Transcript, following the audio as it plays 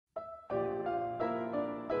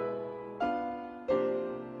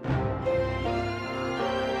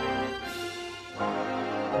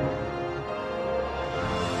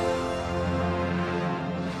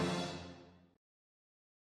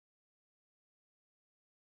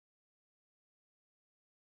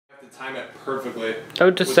to time it perfectly.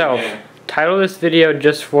 Note to self. Title this video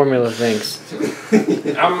just Formula Thinks.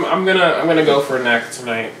 I'm gonna go for a neck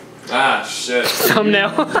tonight. Ah shit.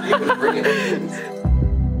 Thumbnail.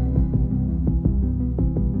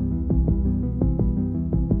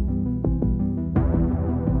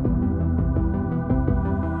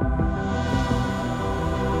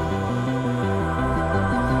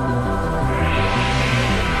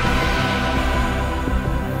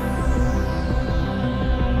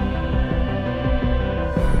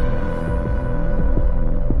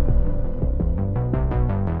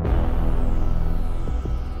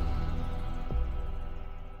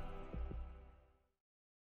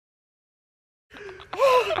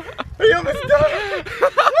 He almost done it!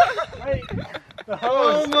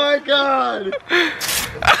 Oh my god!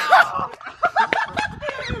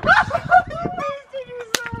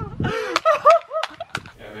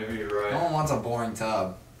 Yeah, maybe you're right. No one wants a boring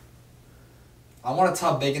tub. I want a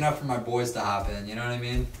tub big enough for my boys to hop in, you know what I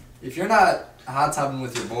mean? If you're not hot tubbing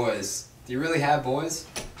with your boys, do you really have boys?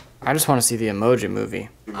 I just want to see the Emoji Movie.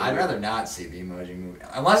 I'd rather not see the Emoji Movie.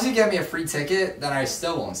 Unless you get me a free ticket, then I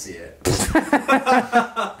still won't see it.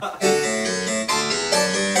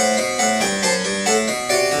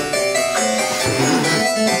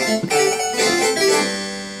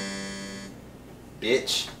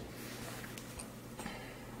 Bitch.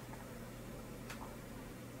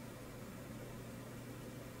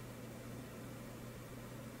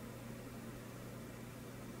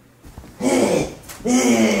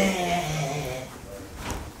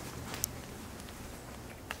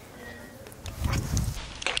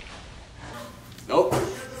 Nope.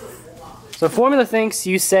 So Formula thinks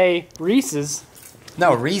you say Reese's.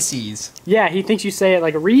 No, Reese's. Yeah, he thinks you say it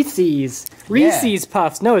like Reese's. Reese's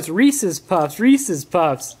Puffs. No, it's Reese's Puffs. Reese's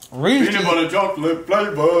Puffs. Peanut butter chocolate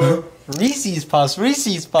flavor. Reese's Puffs.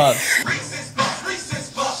 Reese's Puffs. Reese's Puffs,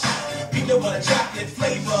 Reese's Puffs, peanut butter chocolate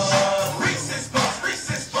flavor. Reese's Puffs,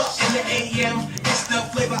 Reese's Puffs, in the AM, it's the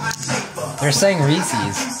flavor I savor. They're saying Reese's.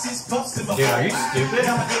 Reese's Puffs in my Dude, are you stupid?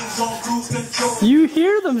 You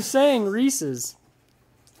hear them saying Reese's.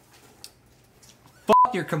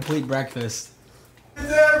 Fuck your complete breakfast. It's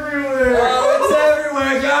everywhere! Oh, it's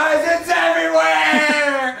everywhere, guys! It's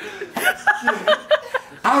everywhere!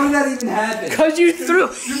 How did that even happen? Cause you threw.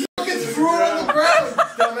 Fucking threw it on the ground,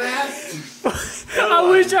 dumbass! I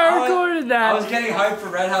wish I recorded that. I was getting hyped for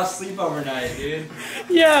Red House Sleepover Night, dude.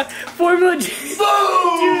 Yeah, Formula. Boom!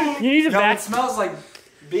 Dude, you need to Yo, back. it smells like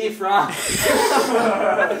beef ramen.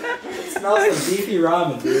 It smells like beefy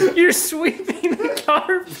ramen, dude. You're sweeping the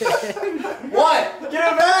carpet. What?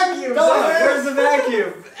 Get a vacuum! Go on, where's the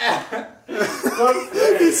vacuum?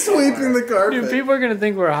 He's sweeping the carpet. Dude, people are gonna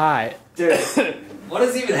think we're high. Dude, what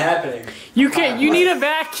is even happening? You can't. You need a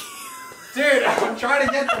vacuum. Dude, I'm trying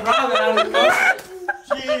to get the ramen out of the carpet.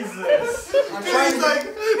 Jesus. I'm trying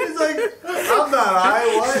He's like, I'm not high,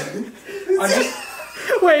 what? I'm just...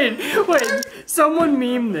 Wait. Someone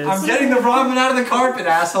meme this. I'm getting the ramen out of the carpet,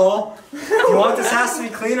 asshole. You want this house to be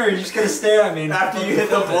clean, or are you just gonna stare at me? After you hit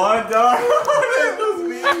the blunt, dog. Those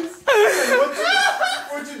memes.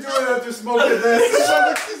 What you doing after smoking this?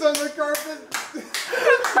 She's on the carpet.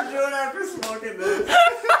 What you doing after smoking this?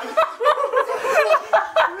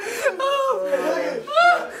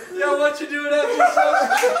 Yo, what you doing after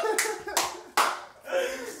smoking?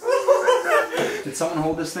 Did someone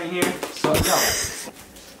hold this thing here? So, no.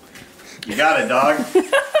 You got it, dog.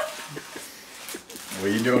 What are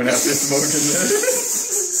you doing after smoking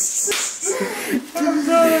this? I'm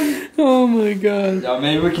done. Oh my god. Yo,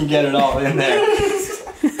 maybe we can get it all in there.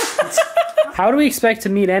 How do we expect to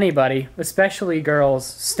meet anybody, especially girls,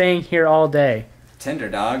 staying here all day? Tinder,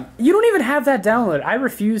 dog. You don't even have that downloaded. I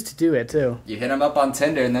refuse to do it too. You hit them up on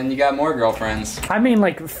Tinder, and then you got more girlfriends. I mean,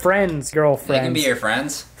 like friends, girlfriends. They can be your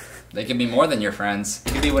friends. They can be more than your friends.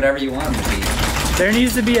 You can be whatever you want them to be. There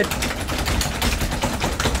needs to be a.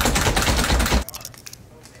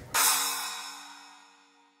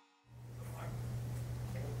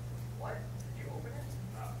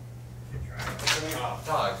 Oh,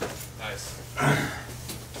 dog. Nice.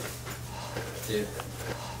 Dude.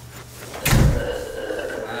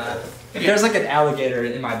 If there's like an alligator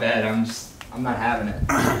in my bed, I'm not having it.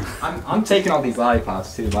 I'm taking all these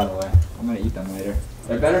lollipops too, by the way. I'm gonna eat them later.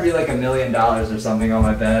 There better be like $1 million or something on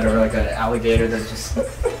my bed, or like an alligator that just... Do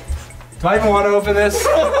I even want to open this?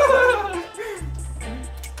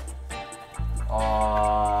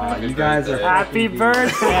 Aw, you guys are... Happy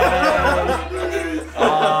birthday!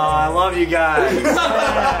 Aw, I love you guys. He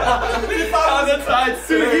thought on the side,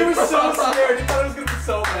 Dude, he was so scared. He thought I was gonna be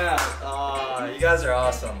so mad. Aw, you guys are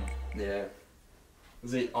awesome. Yeah.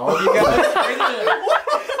 Was it all of you guys?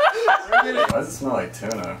 Why does it smell like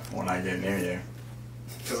tuna when I get near you?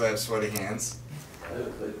 Because I have sweaty hands.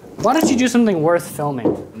 Why don't you do something worth filming?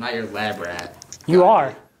 I'm not your lab rat. You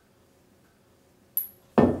are.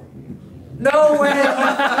 No way!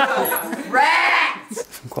 Rat!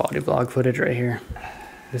 Some quality vlog footage right here.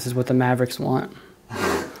 This is what the Mavericks want.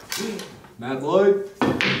 Mad Lloyd?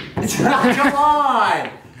 Come on!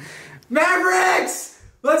 Mavericks!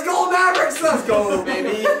 Let's go Mavericks! Let's go,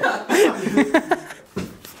 baby!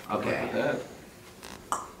 Okay.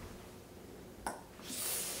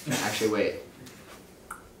 Actually, wait.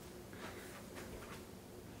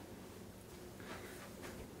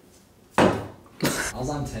 I was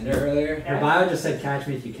on Tinder earlier. Her bio just said "Catch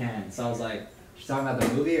me if you can," so I was like, "She's talking about the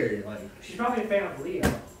movie or like?" She's probably a fan of Leo.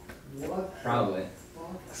 What? Probably.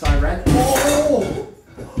 So I read. Oh!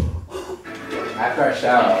 After I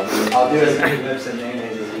shower, I'll do as many lips and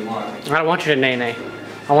nays as you want. I don't want you to nay-nay.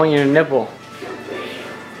 I want you to nipple.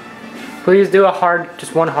 Please do a hard,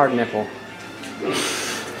 just one hard nipple.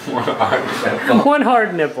 One hard nipple. One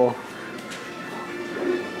hard nipple.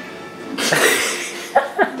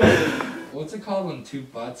 What's it called when two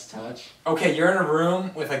butts touch? Okay, you're in a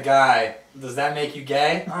room with a guy. Does that make you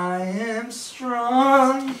gay? I am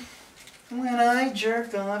strong when I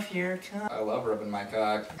jerk off your cock. I love rubbing my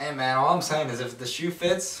cock. Hey man, all I'm saying is if the shoe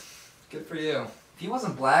fits, good for you. If he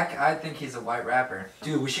wasn't black, I'd think he's a white rapper.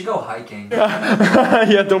 Dude, we should go hiking.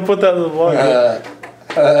 Yeah, don't put that in the vlog.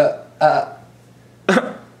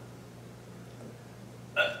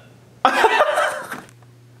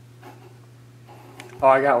 Oh,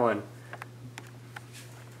 I got one.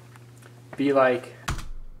 Be like...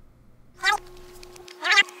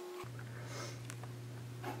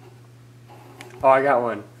 Oh, I got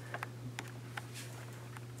one.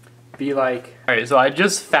 Be like... Alright, so I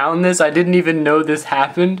just found this. I didn't even know this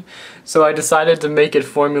happened. So I decided to make it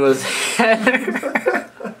Formula's head.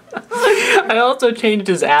 I also changed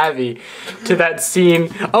his Abby to that scene.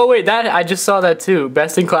 Oh wait, that I just saw that too.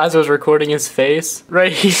 Best in Class was recording his face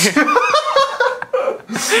right here.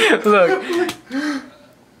 Look.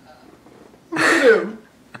 Look at him.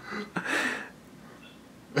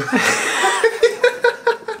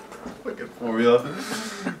 Look at Formula.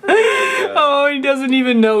 Oh, he doesn't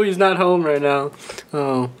even know he's not home right now.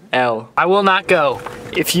 Oh, L. I will not go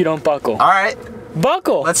if you don't buckle. Alright,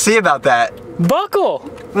 Buckle! let's see about that. Buckle!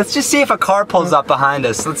 Let's just see if a car pulls up behind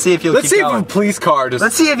us. Let's see if you'll keep going. If a police car just...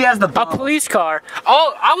 Let's see if he has the A bump. police car.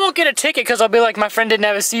 Oh, I won't get a ticket because I'll be like, my friend didn't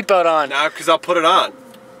have a seatbelt on. Nah, because I'll put it on.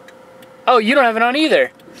 Oh, you don't have it on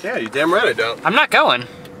either. Yeah, you damn right I don't. I'm not going.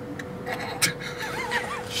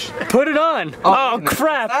 Put it on. Oh,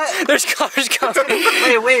 crap. There's cars coming. Wait. Is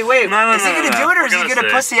he gonna do it or is he gonna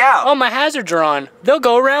pussy out? Oh, my hazards are on. They'll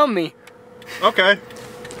go around me. Okay.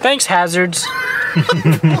 Thanks, hazards.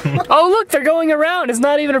 Oh, look, they're going around. It's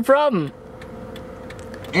not even a problem.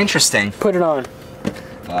 Interesting. Put it on.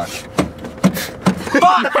 Fuck.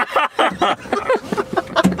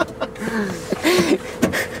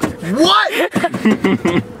 What?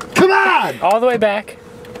 Come on! All the way back.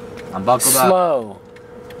 I'm buckled up. Slow.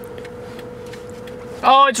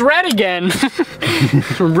 Oh, it's red again.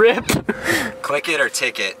 Rip. Click it or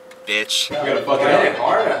ticket, bitch. You gotta fucking hit it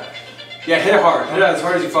hard. Yeah, hit it hard. Hit it as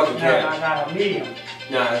hard as you fucking can. Not medium.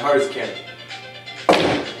 Nah, as hard as you can.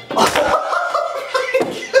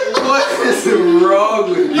 What is wrong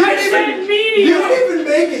with you? I said medium. You didn't even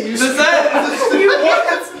make it. You said that. You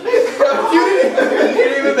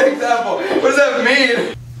didn't even make that one. What does that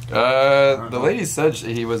mean? The lady said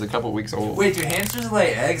he was a couple weeks old. Wait, do hamsters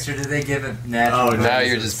lay eggs or do they give it natural? Oh, now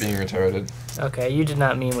you're just being retarded. Okay, you did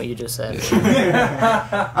not mean what you just said.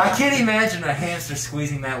 I can't imagine a hamster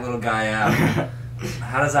squeezing that little guy out.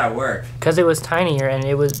 How does that work? Because it was tinier and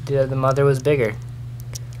it was the mother was bigger.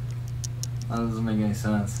 That doesn't make any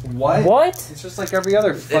sense. What? What? It's just like every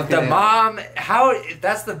other If fucking... the mom, if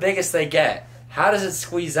that's the biggest they get, how does it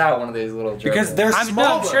squeeze out one of these little gerbils? Because they're I'm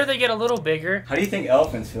small. sure they get a little bigger. How do you think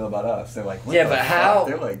elephants feel about us? They're like, what Yeah, the but fuck? how-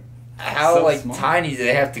 They're like... How so like small. tiny do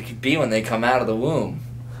they have to be when they come out of the womb?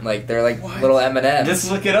 Like they're like little M&Ms.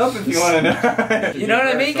 Just look it up if you want to know. You know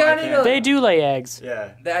what I mean, Gunny? They do lay eggs.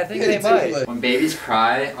 Yeah. I think they might. When babies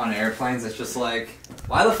cry on airplanes, it's just like,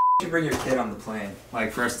 why the f you bring your kid on the plane?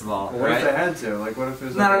 Like, first of all, Well, what right? if they had to? Like, what if it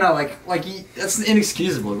was... No, like that's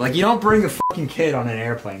inexcusable. Like, you don't bring a fucking kid on an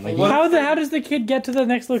airplane. Like, How does the kid get to the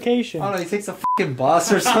next location? I don't know, he takes a fucking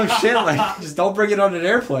bus or some shit. Like, just don't bring it on an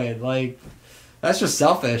airplane. Like, that's just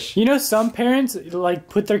selfish. You know, some parents like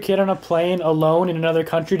put their kid on a plane alone in another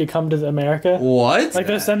country to come to America. What? Like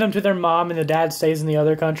they send them to their mom, and the dad stays in the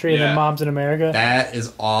other country, and then mom's in America. That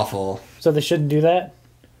is awful. So they shouldn't do that.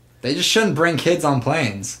 They just shouldn't bring kids on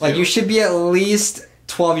planes. Like, you should be at least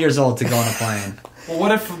 12 years old to go on a plane. Well,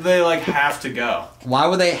 what if they like have to go? Why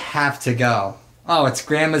would they have to go? Oh, it's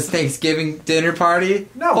grandma's Thanksgiving dinner party?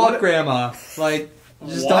 No, fuck what- grandma. Like,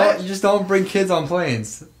 you What? just don't bring kids on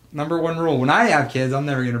planes. Number one rule. When I have kids, I'm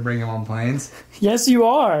never gonna bring them on planes. Yes, you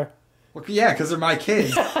are. Well, yeah, because they're my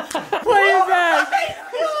kids. Play it back.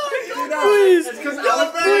 Please.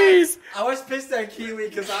 Please. I was pissed at Kiwi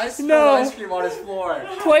because I spilled No. ice cream on his floor.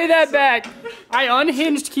 Play that back. I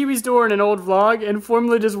unhinged Kiwi's door in an old vlog and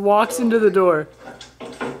Formula just walks into the door. Did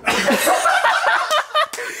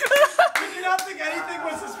you not think anything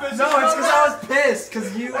was suspicious? No, it's because I was pissed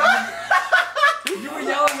because you were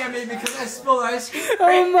yelling at me because I spilled ice cream.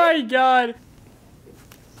 Oh my god.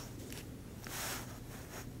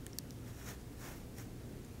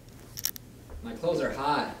 My clothes are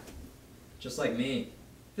hot, just like me.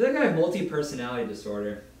 I feel like I have multi-personality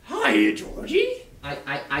disorder. Hi, Georgie. I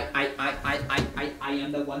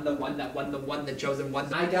am the one, the chosen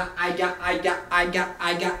one. I got.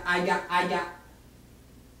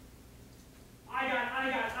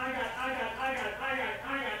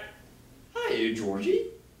 Hi, Georgie.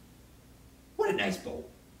 What a nice bowl.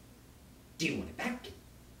 Do you want it back?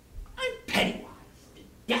 I'm Pennywise, the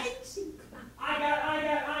dancing clown.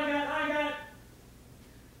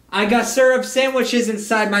 I got syrup sandwiches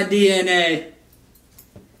inside my DNA.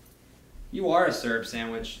 You are a syrup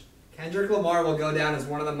sandwich. Kendrick Lamar will go down as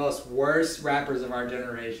one of the most worst rappers of our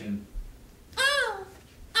generation. Oh,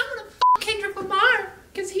 I'm gonna Kendrick Lamar,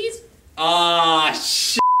 cause he's... Ah,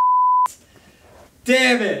 shit.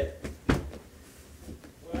 Damn it.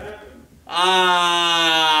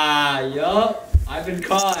 Ah, yup. I've been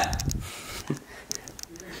caught.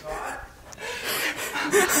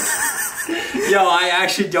 Yo, I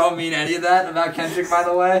actually don't mean any of that about Kendrick, by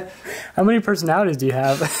the way. How many personalities do you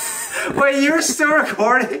have? Wait, you're still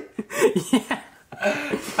recording? Yeah.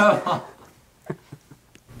 Come on.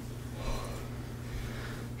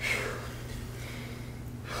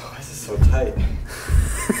 This is so tight.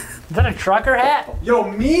 Is that a trucker hat? Yo,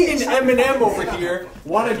 me and Eminem over here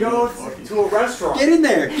want to go to a restaurant. Get in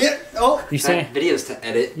there. Get. Oh. You saying Videos to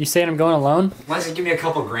edit. you saying I'm going alone? Why don't you give me a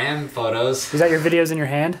couple gram photos? Is that your videos in your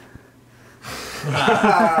hand?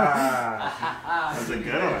 That's a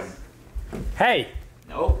good one. Hey,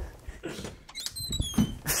 Nope.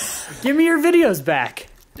 give me your videos back.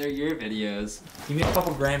 They're your videos. Give me a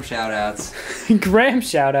couple gram shout outs. Graham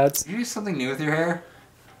shoutouts. You do something new with your hair?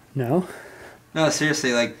 No. No,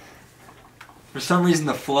 seriously, like, for some reason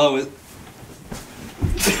the flow is...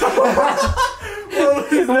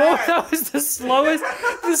 That was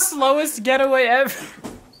the slowest getaway ever.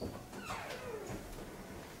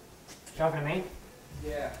 Talking to me?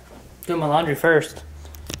 Yeah. Do my laundry first.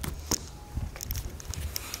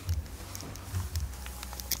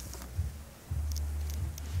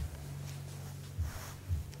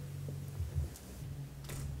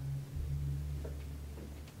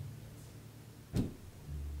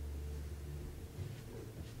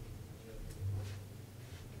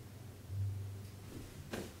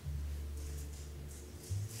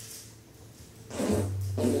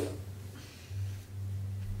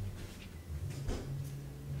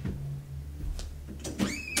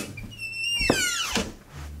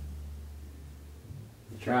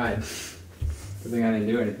 Tried. Good thing I didn't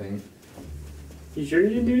do anything. You sure you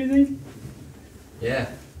didn't do anything? Yeah.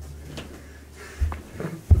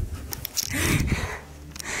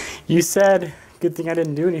 You said, good thing I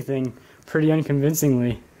didn't do anything, pretty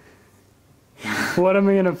unconvincingly. What am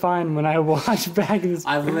I gonna find when I watch back this?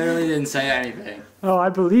 I literally didn't say anything. Oh, I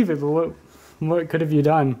believe it, but what could have you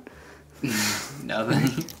done?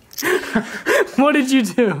 Nothing. What did you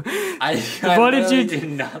do? What did you do?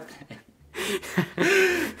 Nothing.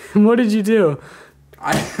 What did you do?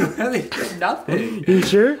 I literally did nothing. You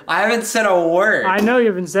sure? I haven't said a word. I know you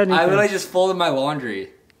haven't said anything. I literally just folded my laundry.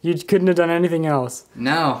 You couldn't have done anything else.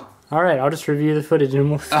 No. All right, I'll just review the footage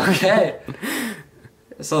and we'll. Okay.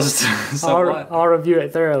 so what? I'll review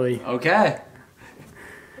it thoroughly. Okay.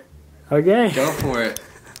 Okay. Go for it.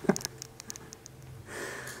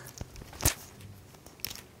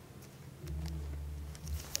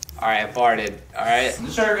 Alright, I farted. Alright. Does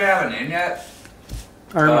this ever have a name yet?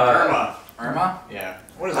 Irma. Irma. Irma? Yeah.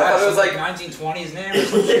 What is I that? thought it was Some like 1920s name or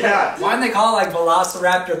something? Yeah. Why didn't they call it like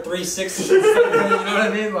Velociraptor 360? You know what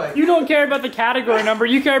I mean? Like. You don't care about the category number,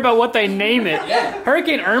 you care about what they name it. Yeah.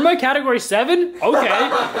 Hurricane Irma, category 7? Okay.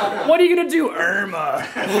 What are you gonna do, Irma?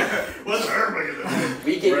 What's Irma gonna do?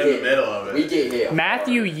 We get We're in the hit. middle of it. We get hit.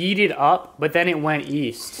 Matthew yeeted up, but then it went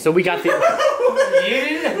east. So we got the.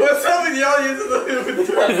 Yeeted? What's up with y'all using the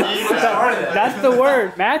term yeeted? That's the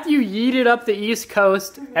word. Matthew yeeted up the East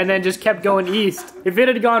Coast and then just kept going east. If it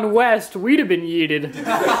had gone west, we'd have been yeeted.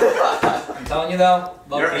 I'm telling you though,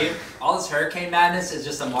 low-key, all this hurricane madness is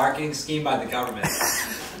just a marketing scheme by the government.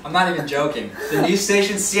 I'm not even joking. The news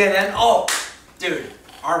station CNN, oh, dude,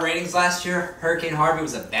 our ratings last year, Hurricane Harvey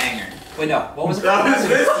was a banger. Wait, no, what was it? That was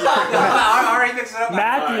this year. I already mixed it up.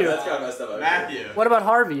 Matthew. That's kind of messed up. Matthew. What about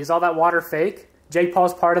Harvey? Is all that water fake? Jake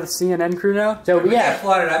Paul's part of the CNN crew now? So we get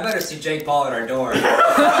flooded. I better see Jake Paul at our door.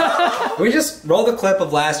 Can we just roll the clip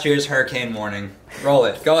of last year's hurricane warning? Roll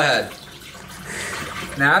it. Go ahead.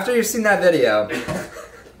 Now, after you've seen that video,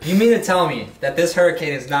 you mean to tell me that this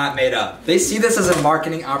hurricane is not made up? They see this as a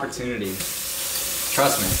marketing opportunity.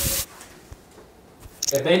 Trust me.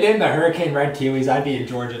 If they named the hurricane red kiwis, I'd be in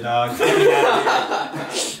Georgia, dog.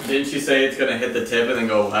 Didn't you say it's gonna hit the tip and then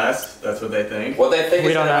go west? That's what they think. What they think We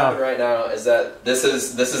is don't going to know. happen right now is that this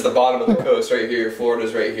is the bottom of the coast right here.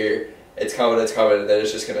 Florida's right here. It's coming, and then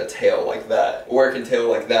it's just going to tail like that. Or it can tail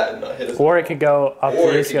like that and not hit us. Or it could go up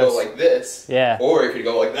Or the it East could go Coast. like this. Yeah. Or it could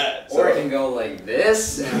go like that. Or it can go like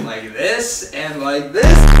this, and like this, and like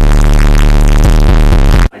this.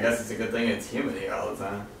 I guess it's a good thing it's humid here all the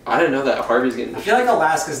time. I didn't know that Harvey's getting... I feel like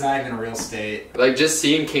Alaska's not even a real state. Like, just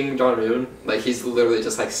seeing King Jong-un, like, he's literally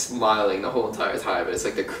just, like, smiling the whole entire time. It's,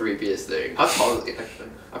 like, the creepiest thing. How tall is he, actually?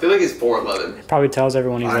 I feel like he's 4'11". Probably tells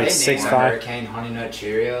everyone he's If like they named 6'5". Hurricane Honey Nut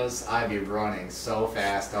Cheerios, I'd be running so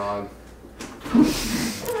fast, dog.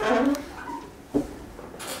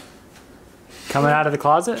 Coming out of the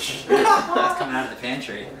closet? That's coming out of the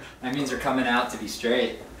pantry. That means they're coming out to be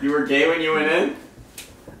straight. You were gay when you went in?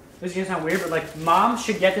 This is gonna sound weird, but like moms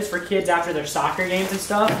should get this for kids after their soccer games and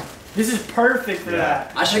stuff. This is perfect for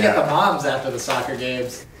that. I should get the moms after the soccer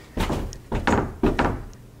games.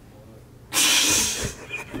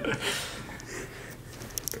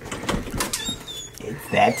 It's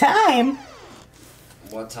that time.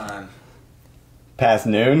 What time? Past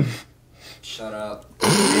noon. Shut up.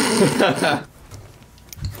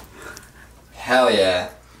 Hell yeah.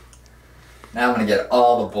 Now I'm gonna get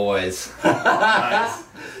all the boys. Nice.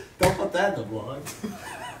 Don't put that in the vlog.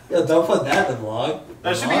 Yeah, don't put that in the vlog.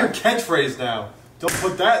 That should be your catchphrase now. Don't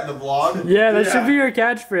put that in the vlog. Yeah, that should be your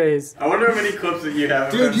catchphrase. I wonder how many clips that you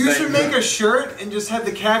have. Dude, you should make a shirt and just have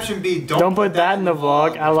the caption be Don't put that in the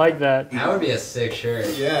vlog. I like that. That would be a sick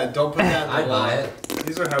shirt. Yeah, don't put that in the I'd buy vlog. it.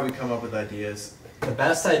 These are how we come up with ideas. The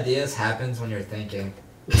best ideas happens when you're thinking.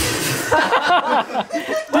 Dude,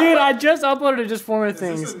 I just uploaded it just 4 more Is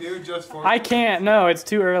things. this a new Just For I can't. No, it's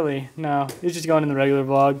too early. No, it's just going in the regular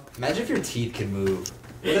vlog. Imagine if your teeth could move.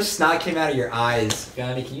 What if snot came out of your eyes?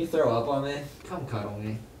 Gandhi, can you throw up on me? Come cuddle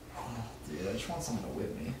me. Dude, I just want someone to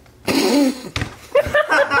whip me.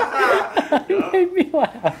 You made me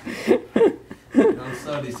laugh. I'm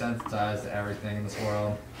so desensitized to everything in this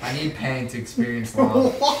world. I need pain to experience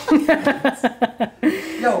love.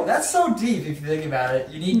 Yo, that's so deep if you think about it.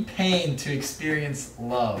 You need pain to experience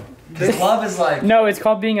love. Because love is like... No, it's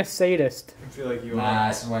called being a sadist. I feel like you Nah, are.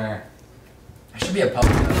 I swear. I should be a poet.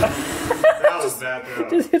 That was bad, though.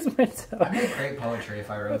 Just hits myself. I'd make great poetry if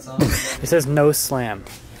I wrote some. It says no slam.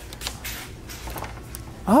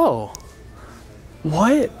 Oh.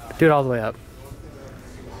 What? Do it all the way up.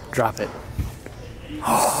 Drop it.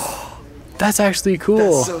 Oh, that's actually cool.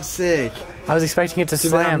 That's so sick. I was expecting it to Too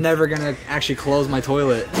bad I'm slam. never gonna actually close my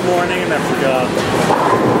toilet. Morning and I forgot.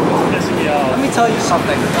 Pissing me off. Let me tell you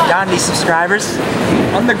something, Gandhi subscribers.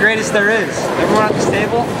 I'm the greatest there is. Everyone at this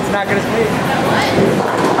table, it's not good as me.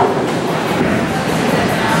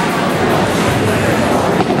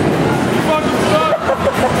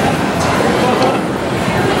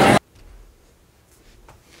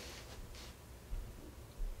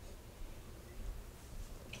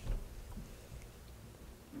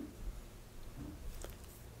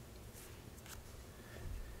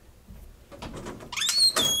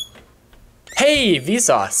 Hey,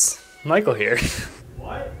 Vsauce. Michael here.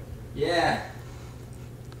 What? Yeah,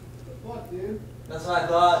 What, dude? that's what I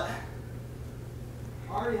thought.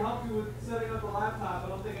 I already helped you with setting up the laptop. I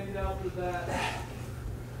don't think I need help with that.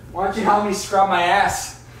 Why don't you help me scrub my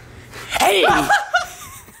ass? Hey!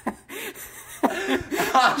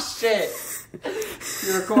 Oh shit!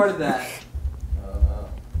 You recorded that.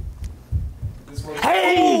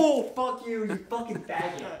 Hey! Oh, fuck you, you fucking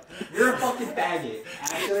faggot. You're a fucking faggot.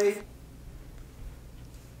 Actually.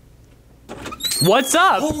 What's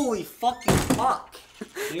up? Holy fucking fuck,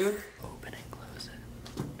 dude. Open and close it.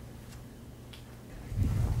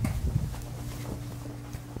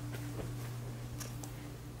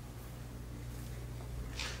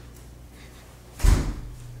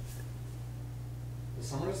 Did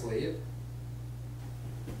someone just leave?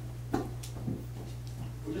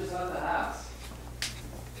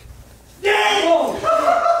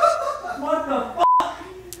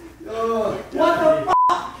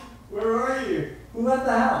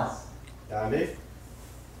 the house? Donnie?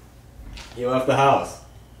 He left the house.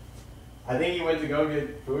 I think he went to go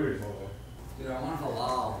get food or something. Dude, I want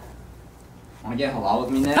halal. Wanna get halal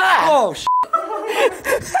with me, Nick? Oh,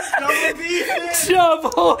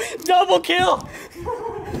 double kill.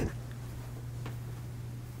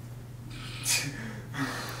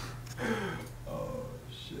 Oh,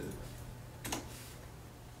 shit.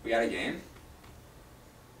 We got a game?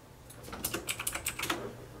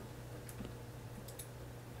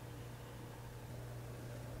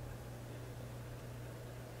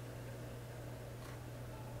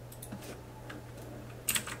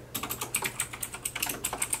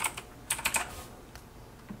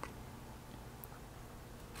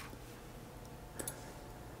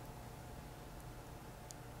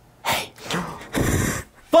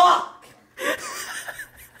 Fuck!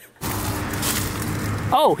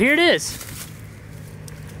 Oh, here it is.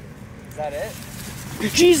 Is that it?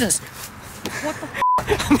 Jesus!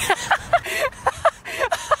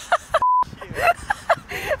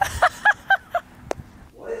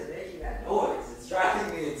 What is making that noise? It's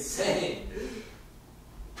driving me insane.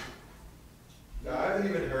 No, I haven't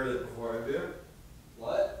even heard it before, have you?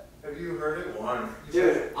 What? Have you heard it? One.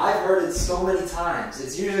 Dude, I've heard it so many times.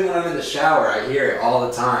 It's usually when I'm in the shower, I hear it all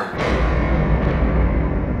the time.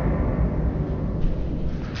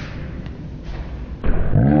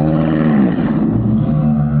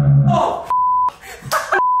 Oh!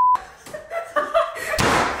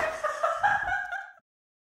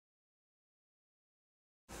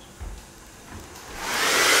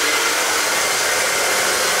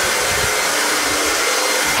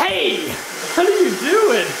 Hey! What are you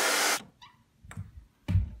doing?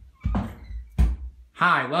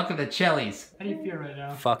 Hi, welcome to Chili's. How do you feel right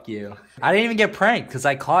now? Fuck you. I didn't even get pranked because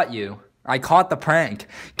I caught you. I caught the prank.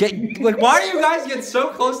 Like, why do you guys get so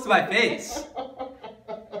close to my face?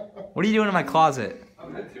 What are you doing in my closet?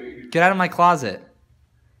 Get out of my closet.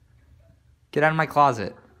 Get out of my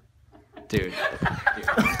closet. Dude.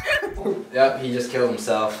 Yep, he just killed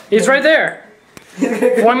himself. It's right there.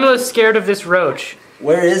 Formula's scared of this roach.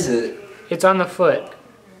 Where is it? It's on the foot.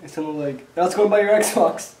 It's on the leg. Now let's go buy your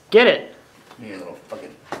Xbox. Get it. You little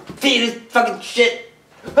fucking fetus fucking shit.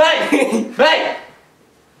 Hey! Hey!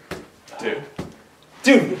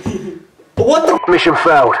 Dude, what the? Mission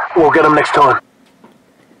failed. We'll get him next time.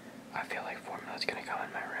 I feel like Formula's gonna come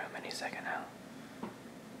in my room any second now.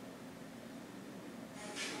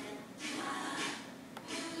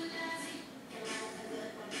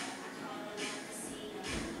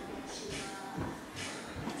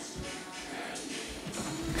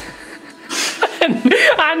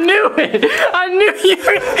 I knew it! I knew you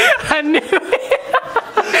were, I knew it!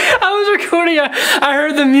 I was recording, I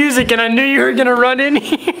heard the music and I knew you were gonna run in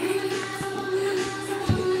here.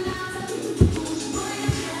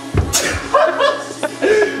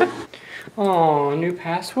 Oh, new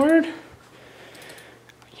password? You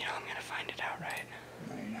know I'm gonna find it out, right?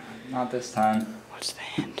 No, you're not. Not this time. What's the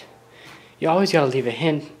hint? You always gotta leave a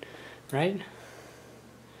hint, right?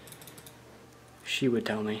 She would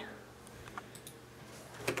tell me.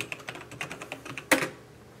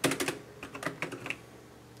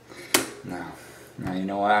 No, you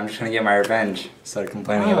know what? I'm just gonna get my revenge instead of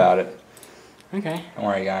complaining about it. Okay. Don't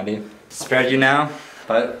worry, Gandhi. Spared you now,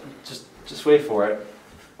 but just wait for it.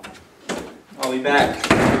 I'll be back.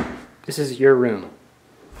 This is your room.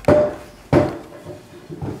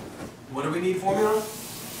 What do we need formula?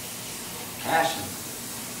 Passion.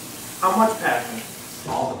 How much passion?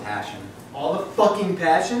 All the passion. All the fucking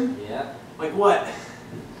passion? Yeah. Like what?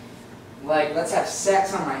 Like, let's have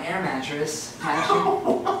sex on my air mattress. Passion.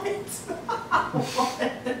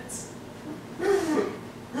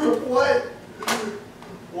 What?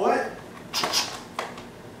 What?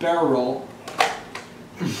 Barrel roll.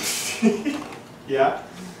 Yeah?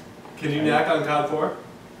 Can you knack on COD 4?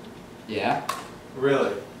 Yeah.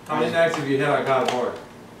 Really? How many knacks have you hit on COD 4?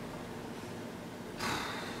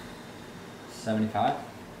 75.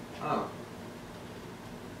 Oh.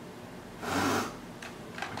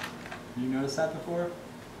 You noticed that before?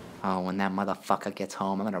 Oh, when that motherfucker gets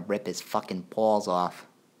home, I'm gonna rip his fucking balls off.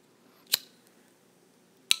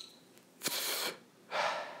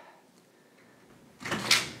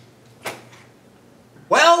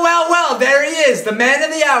 Well, there he is, the man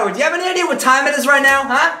of the hour. Do you have any idea what time it is right now,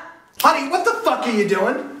 huh? Honey, what the fuck are you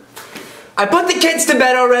doing? I put the kids to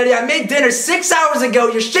bed already. I made dinner 6 hours ago.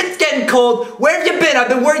 Your shit's getting cold. Where have you been? I've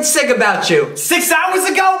been worried sick about you. 6 hours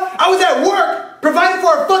ago? I was at work, providing for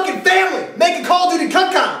our fucking family, making Call of Duty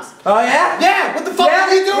cut-coms. Oh, yeah? Yeah, what the fuck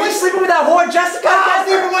are you doing? Were you sleeping with that whore, Jessica? I was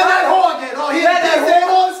sleeping with that whore again. Oh, he had that same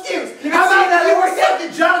old excuse. You How can see about that you were whore again?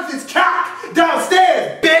 sucking Jonathan's cock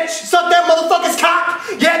downstairs, bitch? Suck that motherfucker's cock.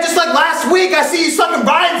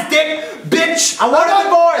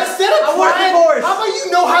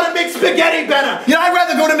 better. You know, I'd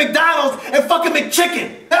rather go to McDonald's and fucking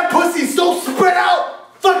McChicken. That pussy's so spread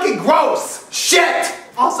out. Fucking gross. Shit.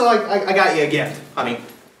 Also, I got you a gift, honey.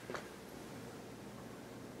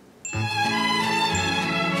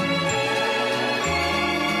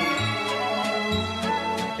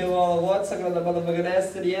 Kill all the what? Suck on the motherfucking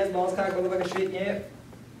ass to the ass, balls, cock, motherfucking shit, yeah.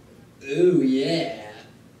 Ooh, yeah.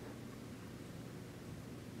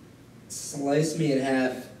 Slice me in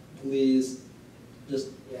half, please. Just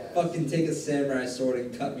fucking take a samurai sword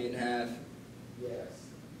and cut me in half. Yes.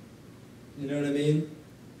 You know what I mean?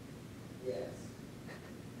 Yes.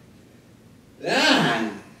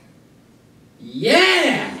 Ah!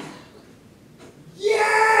 Yeah!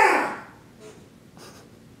 Yeah!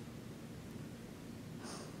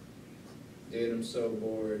 Dude, I'm so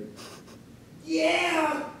bored.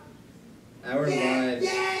 Yeah! Our lives.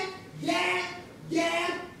 Yeah! Yeah!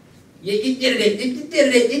 Yeah! Yeah, you did it! You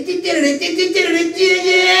did it! You did it! You did it!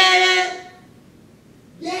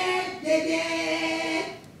 Yeah! Yeah!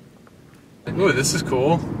 Yeah! Ooh, this is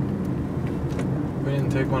cool. We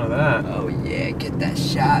didn't take one of that. Oh yeah, get that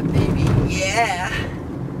shot, baby. Yeah.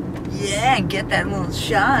 Yeah, get that little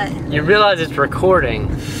shot. You realize it's recording.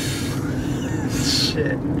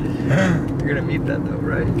 Shit. You're gonna meet that though,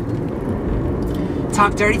 right?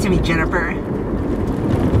 Talk dirty to me, Jennifer.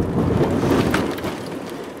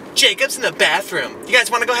 Jacob's in the bathroom. You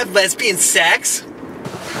guys want to go have lesbian sex?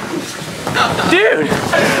 Dude!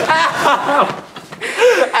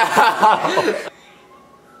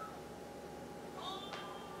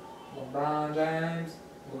 LeBron James,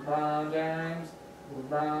 LeBron James,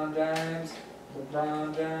 LeBron James,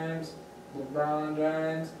 LeBron James, LeBron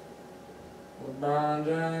James, LeBron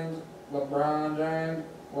James, LeBron James,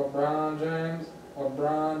 LeBron James,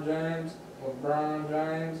 LeBron James, LeBron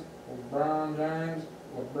James, LeBron James,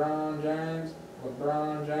 LeBron James,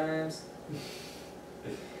 LeBron James.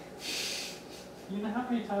 You know how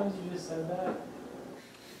many times you just said that?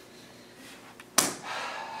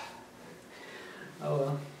 Oh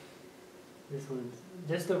well. This one's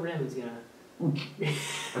just the rim's gonna.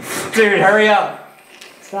 Dude, hurry up!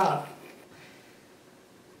 Stop.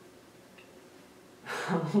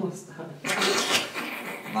 Almost done.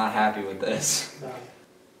 I'm not happy with this. Stop.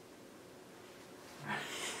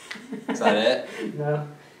 Is that it? No.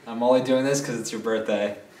 I'm only doing this because it's your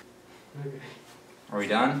birthday. Okay. Are we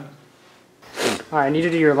done? Alright, I need to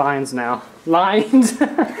do your lines now. Lines?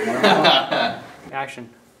 Action.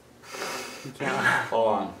 You can't laugh. Hold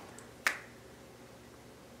on.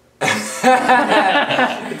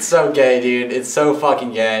 It's so gay, dude. It's so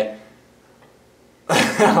fucking gay.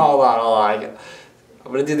 Hold on.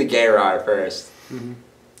 I'm gonna do the gay ride first. Mm-hmm.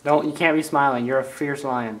 You can't be smiling. You're a fierce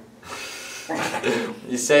lion.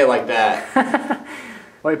 You say it like that.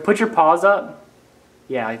 Wait, put your paws up.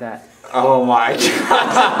 Yeah, like that. Oh my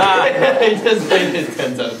god. He just made his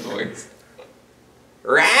 10 times voice.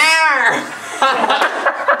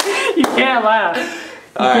 You can't laugh.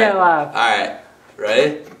 You can't laugh. Alright.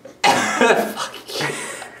 Ready?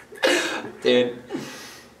 Dude.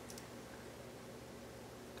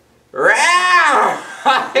 You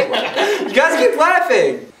guys keep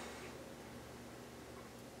laughing.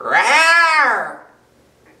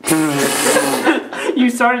 You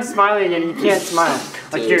started smiling and you can't smile.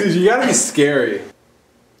 Like you're. Dude, you gotta be scary.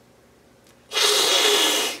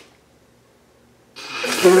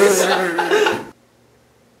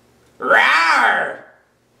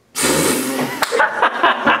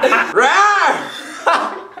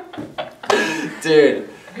 Dude.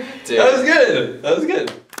 That was good. That was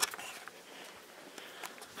good.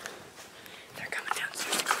 They're coming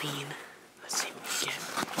downstairs to clean. Let's see what we get.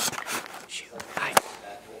 Shoot. Hi.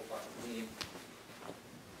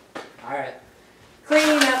 Alright.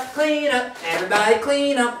 Clean up, everybody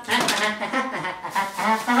clean up.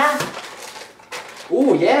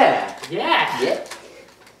 Ooh, yeah. Yeah. Yeah.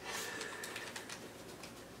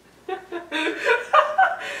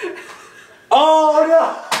 Oh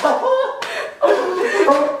no!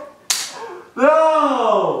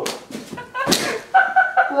 No!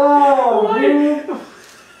 Oh, dude.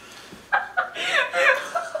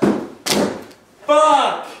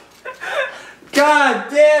 Fuck! God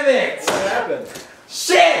damn it! What happened?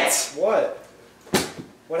 Shit! What?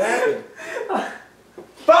 What happened?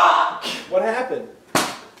 Fuck! What happened?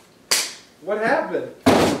 What happened?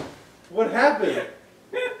 What happened?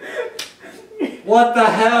 What the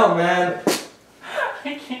hell, man?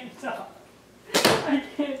 I can't stop. I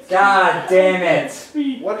can't stop. God damn it!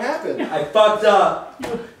 What happened? I fucked up.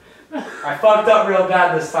 I fucked up real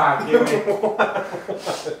bad this time, dude.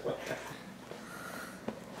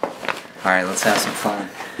 Alright, let's have some fun.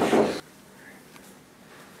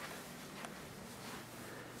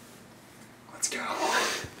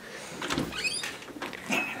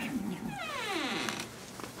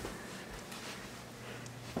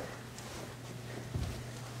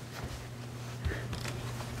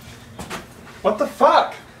 What the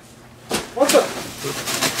fuck? What the?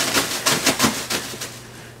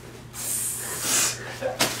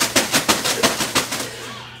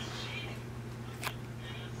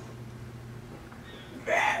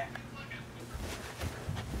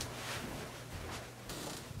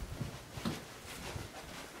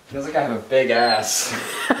 Feels like I have a big ass.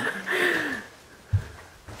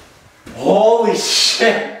 Holy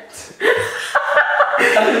shit!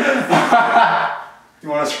 You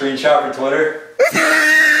want a screenshot for Twitter?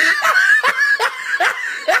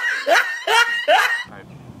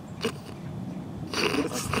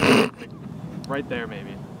 Right there,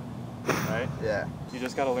 maybe. Right? Yeah. You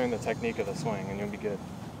just gotta learn the technique of the swing and you'll be good.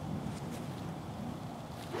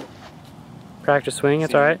 Practice swing,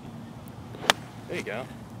 it's alright. There you go.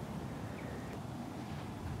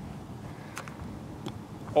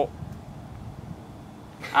 Oh.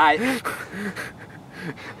 I.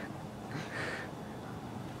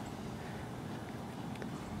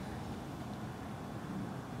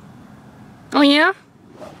 Oh yeah?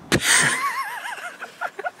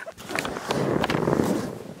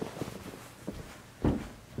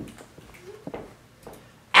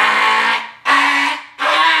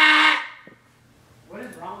 What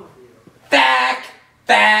is wrong with you? Back!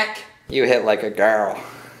 You hit like a girl.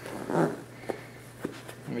 Let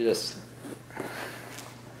me just.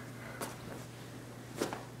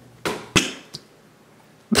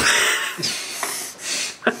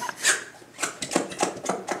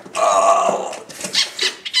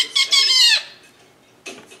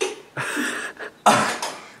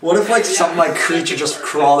 What if like some like creature just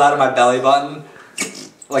crawled out of my belly button?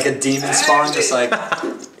 Like a demon spawn, just like.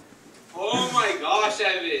 Oh my gosh,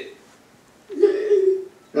 Evan.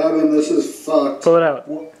 Evan, this is fucked. Pull it out.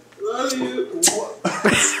 What? You're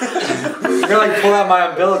gonna like pull out my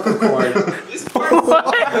umbilical cord.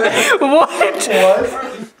 What?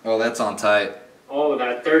 Oh, that's on tight. Oh,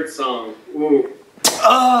 that third song. Ooh.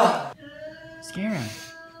 Scare him.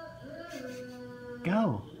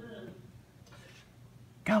 Go.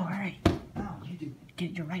 Go, hurry. No, you do.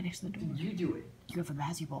 You're right next to the door. You do it. You have a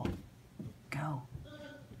basketball. Go.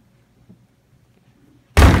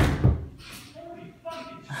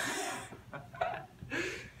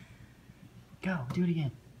 Go, do it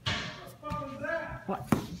again. What?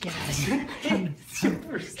 Get out of here.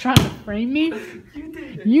 Trying to frame me? You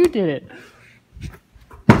did it. You did it.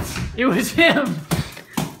 It was him.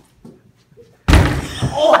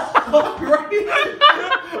 Oh, right.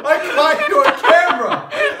 I caught you on camera.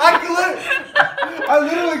 I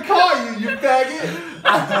literally caught you, you faggot.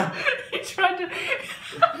 He tried to.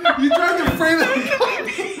 You tried to frame it.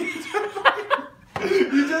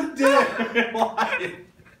 You just did it. Why?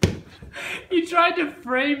 You tried to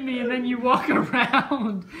frame me and then you walk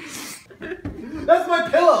around. That's my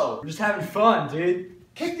pillow. We're just having fun, dude.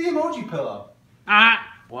 Kick the emoji pillow. Ah.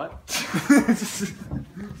 What?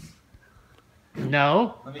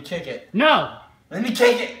 No. Let me kick it. No. Let me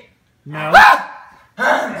kick it. No.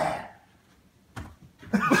 I'm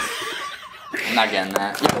not getting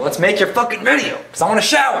that. Yeah, well, let's make your fucking video. Because I want to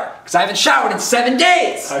shower. Because I haven't showered in 7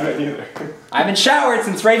 days. I haven't either. I haven't showered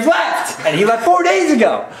since Rave left. And he left 4 days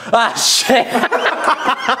ago. Ah, shit.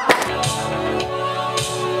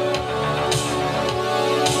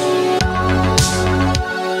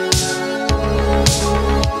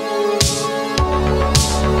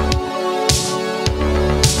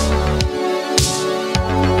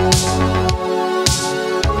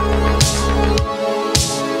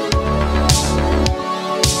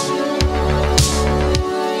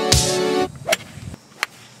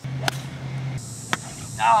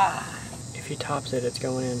 If he tops it, it's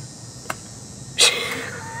going in.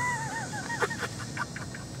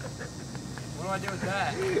 What do I do with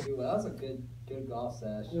that? Dude, that was a good golf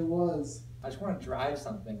sesh. It was. I just want to drive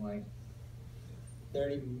something like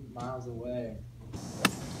 30 miles away.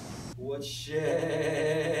 What shaking?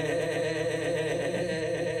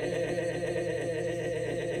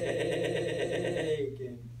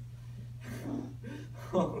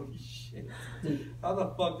 Holy shit. How the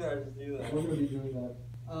fuck did I just do that? We're gonna be doing that.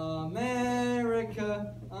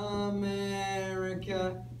 America,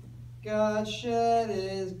 America, God shed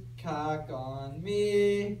his cock on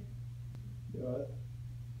me. You know what?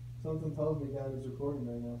 Something tells me God is recording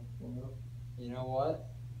right now. You know what?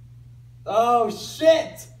 Oh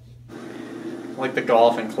shit! Like the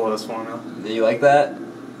golf and clothes formula. Do you like that?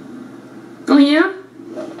 Oh yeah?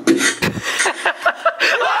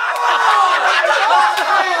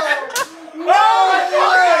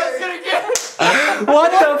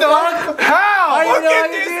 What the fuck? How? I didn't know I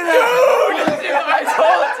could do that. I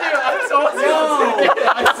told you.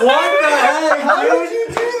 What the heck, dude? How did you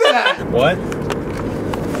do that? What?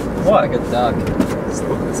 What? like a duck.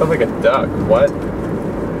 Sounds like a duck. What?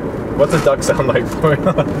 What's a duck sound like for you?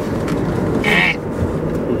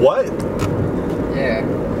 What? Yeah.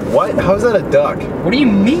 What? How is that a duck? What do you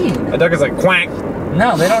mean? A duck is like quack.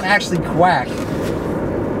 No, they don't actually quack.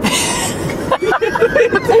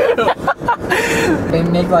 They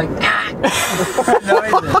make like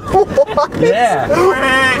noises. Yeah.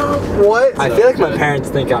 What? I feel like my parents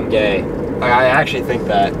think I'm gay. Like, I actually think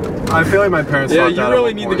that. I feel like my parents. Yeah, thought you that really at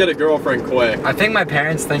one need to point. get a girlfriend quick. I think my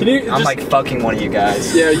parents think you I'm just- like fucking one of you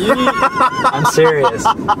guys. Yeah, you need. I'm serious.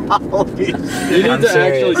 You need I'm to serious.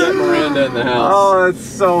 actually get Miranda in the house. Oh, that's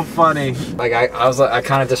so funny. Like I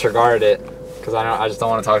kind of disregarded it because I just don't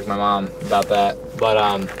want to talk to my mom about that. But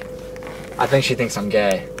I think she thinks I'm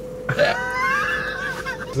gay. Yeah.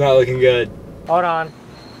 It's not looking good. Hold on.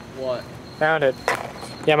 What? Found it.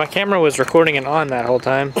 Yeah, my camera was recording it on that whole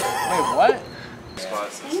time. Wait, what?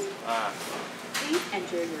 Please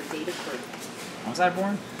enter your date of birth. Was I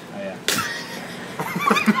born? Oh yeah.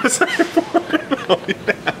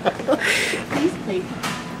 Please place.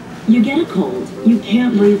 You get a cold. You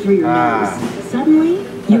can't breathe through your nose. Suddenly,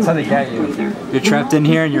 That's how they get you. You're trapped in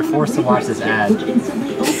here and you're forced to watch this ad. which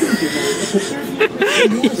instantly opens your nose to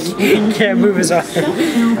He can't move his arm.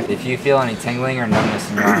 If you feel any tingling or numbness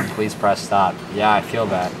in your arm, please press stop. Yeah, I feel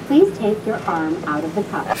that. Please take your arm out of the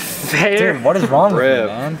cup. Fair. Dude, what is wrong with you,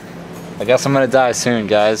 man? I guess I'm gonna die soon,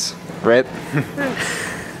 guys. Rip. When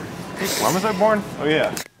was I born? Oh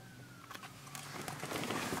yeah.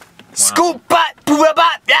 Scoop butt, boo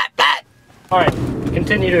butt, that. Alright,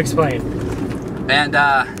 continue to explain. And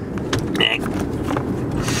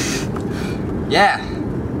yeah.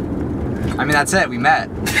 I mean that's it, we met.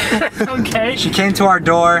 Okay. She came to our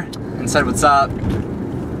door and said what's up.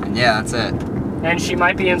 And yeah, that's it. And she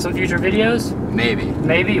might be in some future videos? Maybe.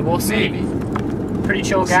 Maybe, we'll see. Maybe. Pretty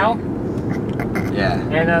chill gal. Yeah.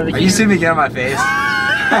 And Are you seeing me get on my face?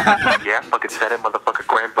 Yeah, fucking said it, motherfucker.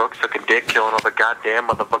 Grand book, sucking dick, killing all the goddamn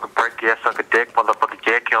motherfucking prick. Yeah, suck a dick, motherfucker.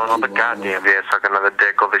 Yeah, killing all the goddamn. Yeah, suck another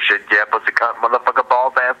dick, all the shit. Yeah, pussy cunt, motherfucker,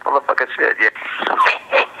 balls ass, motherfucker shit. Yeah.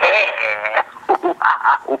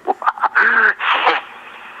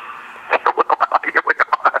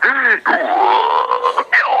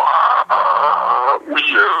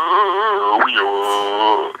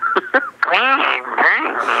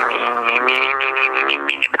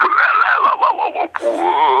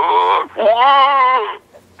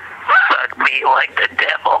 Fuck me like the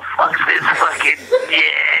devil fucks his fucking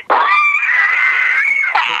dick.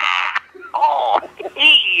 Oh,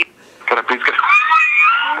 hey. Can I please get...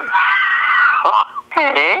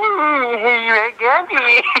 Hey, you got me.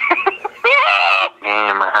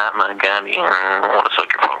 Yeah, my God, I want to suck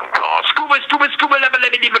your fucking cock. Scuba, scuba, scuba, let me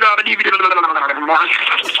the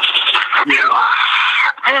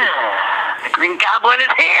Green Goblin is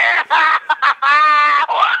here.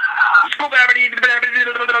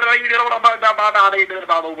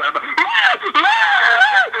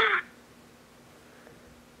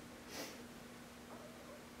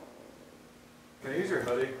 Can I use your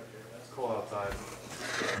hoodie? It's cold outside.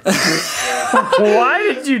 Why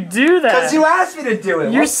did you do that? Because you asked me to do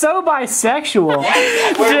it. You're so bisexual.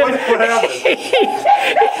 Wait, what happened?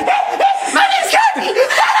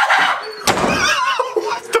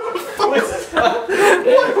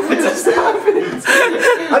 What just happened?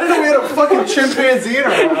 I didn't know we had a fucking chimpanzee in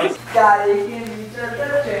our house. Gotta give each other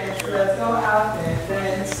a chance. Let's go out and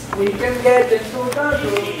dance. We can get into the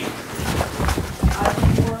groove.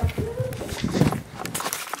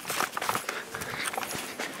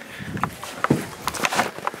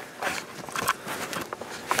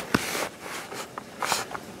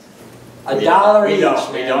 $1 each.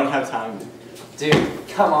 We don't have time. Dude,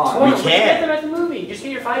 come on. Well, We you can't. get them at the movie. Just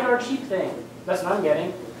get your $5 cheap thing. That's what I'm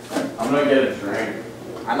getting. I'm gonna get a drink.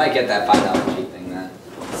 I might get that $5 cheap thing then.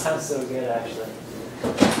 That sounds so good, actually.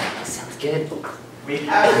 That sounds good. We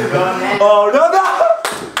have to go now. Oh, no!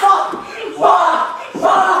 Fuck! Fuck!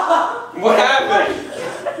 Fuck! What happened?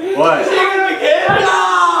 What?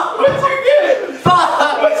 No! What'd you get?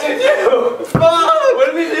 Fuck! What'd you do? Fuck! What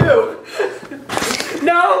did he do?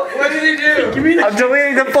 No! What did he do? Give me the. I'm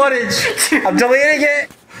deleting the footage. I'm deleting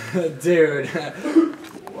it. Dude.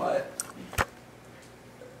 What?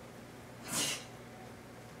 It's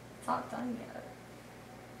not done yet.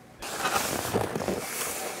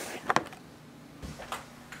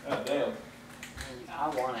 Oh, damn. I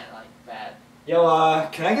want it like bad. Yo,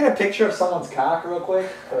 can I get a picture of someone's cock real quick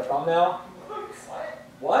for a thumbnail?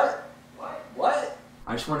 What? What?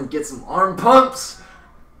 I just want to get some arm pumps.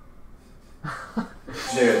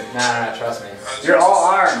 Dude, nah, trust me. You're all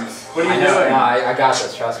arms. What are you doing? No, I got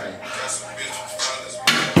this, trust me.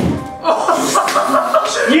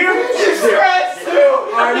 You Alright,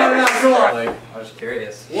 no, go on. Like, I was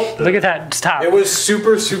curious. Look at that. Stop. It was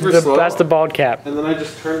super slow. That's the bald cap. And then I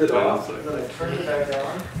just turned it off. And then I turned it back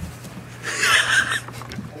on.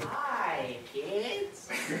 Hi, kids.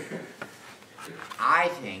 I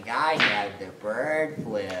think I have the bird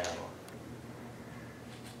flu.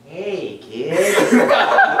 Hey, kids. Is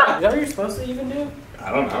that what you're supposed to even do?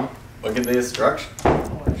 I don't know. Look at the instructions.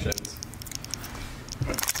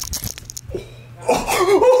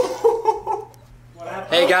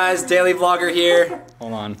 Hey guys, daily vlogger here.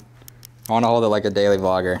 Hold on. I want to hold it like a daily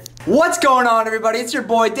vlogger. What's going on, everybody? It's your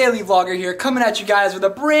boy, Daily Vlogger here, coming at you guys with a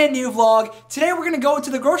brand new vlog. Today we're gonna go to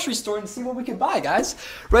the grocery store and see what we can buy, guys.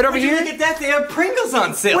 Right over here. Look at that, they have Pringles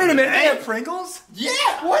on sale. Wait a minute, they have Pringles? Yeah.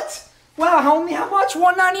 What? Wow, homie, how much?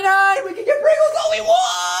 $1.99. We can get Pringles only one.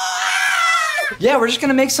 Yeah, we're just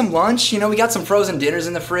gonna make some lunch. You know, we got some frozen dinners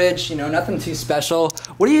in the fridge. You know, nothing too special.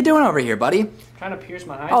 What are you doing over here, buddy? Trying to pierce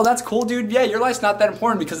my eye. Oh, that's cool, dude. Yeah, your life's not that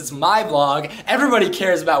important because it's my vlog. Everybody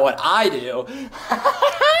cares about what I do.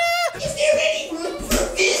 Is there any room for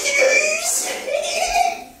visitors?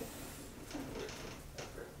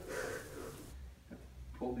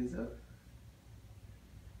 Pull these up.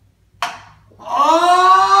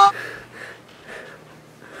 Oh!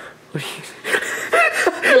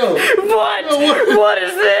 What? What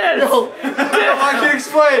is this? No, I can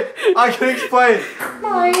explain. I can explain.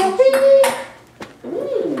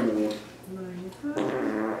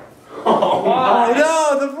 Oh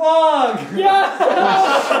no, the vlog!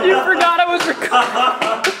 Yeah! You forgot I was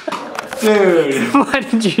recording. Dude. What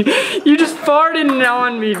did you? You just farted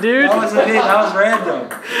on me, dude. That wasn't me, that was random.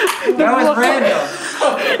 That was random.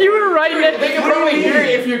 You were right next. They can probably hear it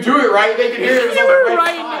if you do it right. They can hear it. You were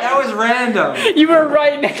right. That was random. You were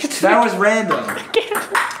right next to. That was random.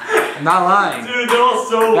 I'm not lying. Dude, they're all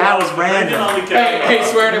so That loud. was random. Hey,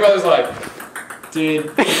 swear to brother's life. Dude. You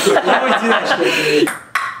always do that shit, dude.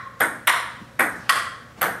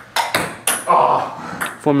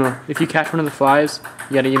 Formula. If you catch one of the flies,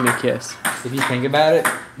 you gotta give me a kiss. If you think about it,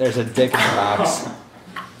 there's a dick in the box.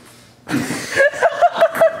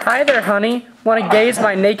 Hi there, honey. Want to gaze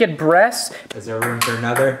my naked breasts? Is there room for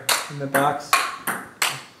another in the box?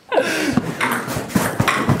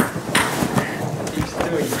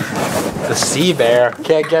 The sea bear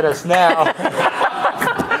can't get us now.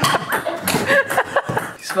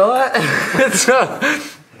 You smell that?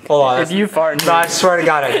 Hold on. If you fart in No, I swear to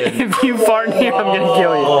God I didn't. If you fart in here, I'm gonna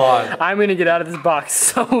kill you. Hold on. I'm gonna get out of this box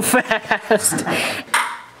so fast.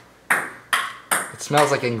 It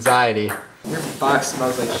smells like anxiety. Your box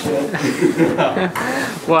smells like shit.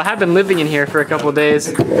 Well, I have been living in here for a couple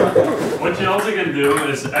days. What you also can do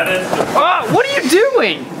is edit the. Oh, what are you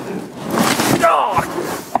doing? Oh.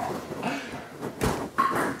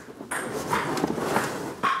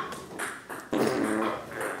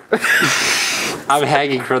 I'm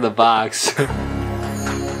hanging from the box.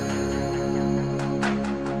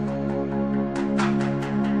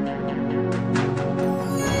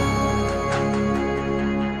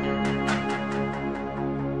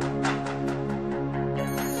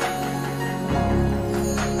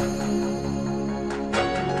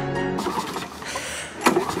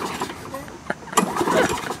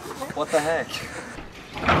 What the heck?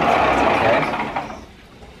 Okay.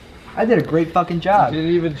 I did a great fucking job. You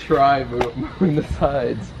didn't even try moving the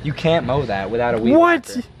sides. You can't mow that without a weed What?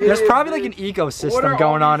 whacker. There's probably like an ecosystem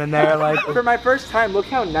going on in there. Like for my first time, look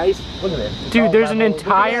how nice. Look at it. Dude, there's an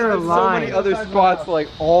entire So line. many other spots, like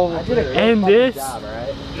all. I did a great And fucking this? job,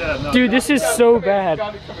 alright? Yeah, no. Dude, this is so bad.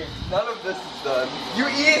 None of this is done. You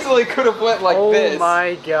easily could have went like this. Oh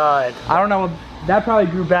my god. I don't know. That probably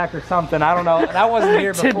grew back or something. I don't know. That wasn't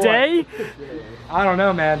here before. Today? I don't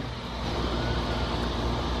know, man.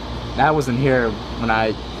 That wasn't here when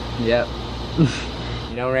I. Yep.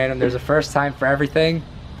 You know, random. There's a first time for everything.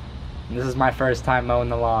 And this is my first time mowing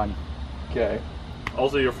the lawn. Okay.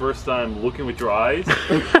 Also, your first time looking with your eyes.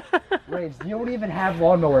 Raves, you don't even have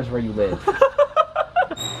lawnmowers where you live.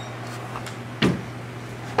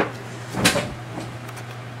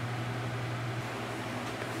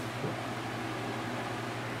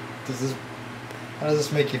 How does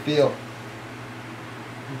this make you feel?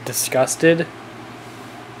 Disgusted?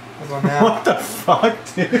 What the fuck,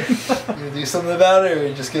 dude? You gonna do something about it, or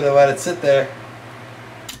you just gonna let it sit there?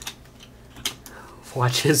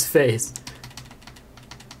 Watch his face.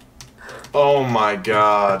 Oh my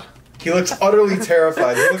god. He looks utterly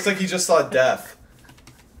terrified. He looks like he just saw death.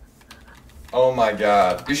 Oh my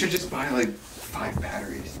god. You should just buy like 5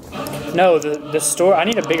 batteries. No, the store. I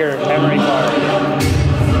need a bigger memory card.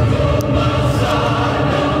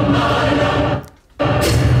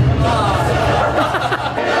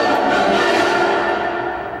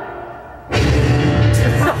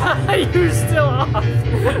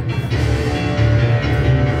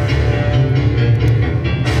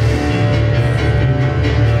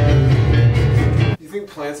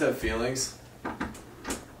 plants have feelings? I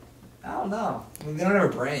don't know. I mean, they don't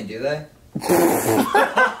have a brain, do they?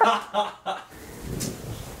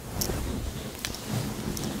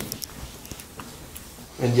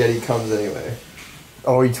 And yet he comes anyway.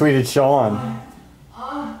 Oh, he tweeted Sean.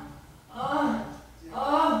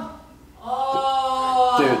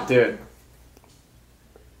 Dude.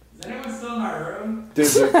 Is anyone still in my room? Dude,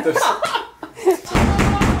 there's...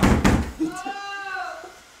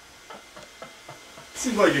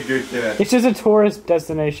 Seems like a good kid. It's just a tourist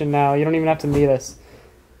destination now. You don't even have to meet us.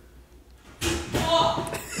 I'm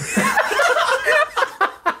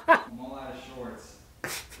all out of shorts.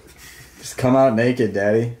 Just come out naked,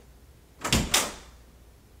 Daddy.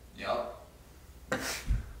 Yup.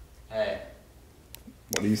 Hey,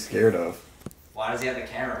 What are you scared of? why does he have the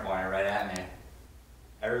camera pointed right at me?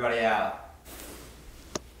 Everybody out.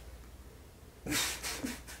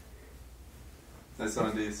 Nice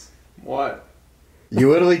on these. What? You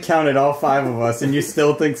literally counted all 5 of us, and you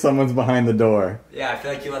still think someone's behind the door. Yeah, I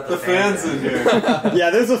feel like you let The fans in here. Yeah,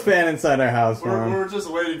 there's a fan inside our house, We're Mom. just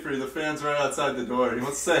waiting for you. The fan's right outside the door. He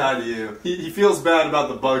wants to say hi to you. He feels bad about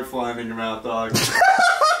the bug flying in your mouth, dog. I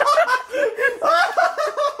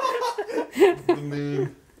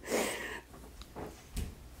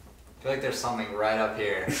feel like there's something right up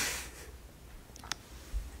here.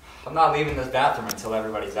 I'm not leaving this bathroom until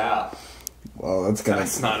everybody's out. Well, that's gonna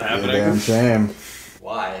That's not be a happening. damn shame.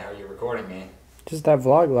 Why? Are you recording me? Just that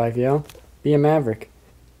vlog life, yo. Be a maverick.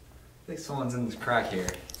 I think someone's in this crack here.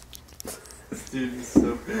 This dude is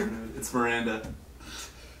so paranoid. It's Miranda.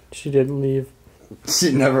 She didn't leave.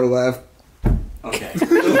 She never left. Okay.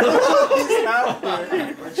 We're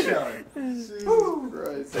chilling. Jesus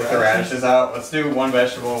Christ. Take the radishes out. Let's do 1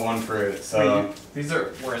 vegetable, 1 fruit. So Wait, these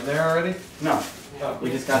were in there already? no, we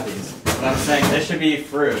just got these. But I'm saying this should be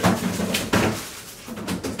fruit.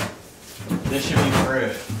 This should be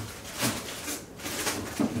fruit.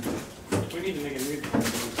 We need to make a new.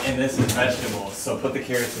 And this is vegetables. So put the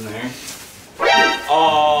carrots in there.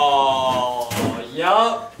 Oh,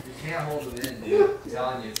 yup. You can't hold them in, dude. I'm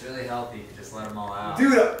telling you, it's really healthy to just let them all out.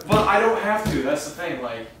 Dude, but I don't have to. That's the thing.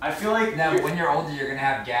 Like, I feel like. Now, when you're older, you're gonna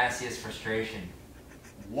have gaseous frustration.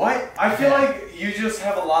 What? I feel like you just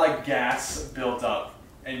have a lot of gas built up,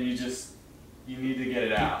 and you need to get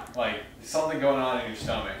it out. Like, there's something going on in your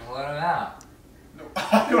stomach. Let them out.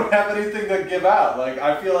 I don't have anything to give out. Like,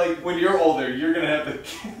 I feel like when you're older, you're gonna have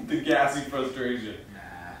the gassy frustration. Nah.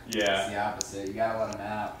 Yeah. It's the opposite. You gotta let them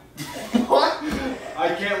out. What?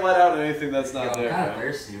 I can't let out anything that's not Yo, there. I'm kind of man.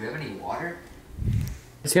 thirsty. Do we have any water?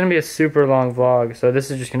 It's gonna be a super long vlog, so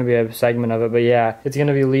this is just gonna be a segment of it. But yeah, it's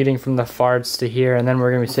gonna be leading from the farts to here, and then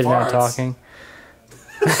we're gonna be sitting down Farts? talking.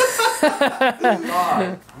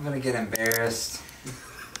 God, I'm gonna get embarrassed.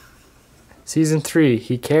 Season 3,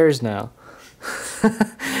 he cares now.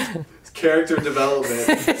 It's character development.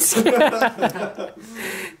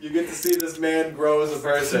 You get to see this man grow as a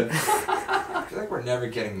person. I feel like we're never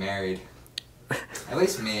getting married. At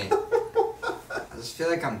least me. I just feel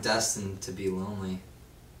like I'm destined to be lonely.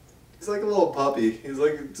 He's like a little puppy. He's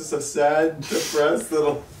like just a sad, depressed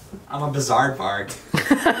little... I'm a bizarre bark.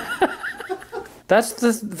 That's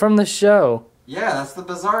from the show. Yeah, that's the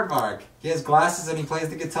bizarre bark. He has glasses and he plays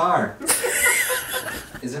the guitar.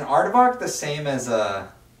 Is an aardvark the same as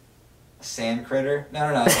a sand critter? No,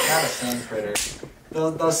 it's not a sand critter.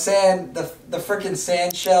 Those sand, the freaking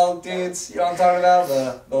sand shell dudes, you know what I'm talking about?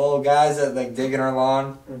 The little guys that like dig in our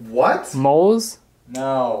lawn. What? Moles?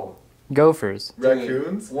 No. Gophers.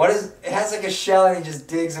 Raccoons? What is, it has like a shell and he just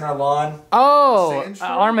digs in our lawn. Oh, Sand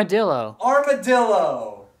shell? armadillo.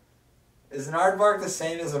 Armadillo! Is an aardvark the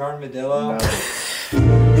same as an armadillo?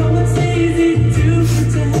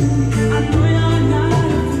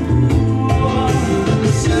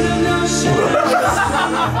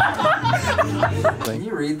 Can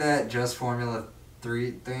you read that Just Formula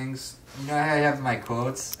 3 things? You know how I have my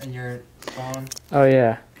quotes in your phone? Oh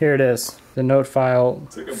yeah, here it is. The note file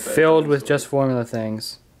like a filled with just formula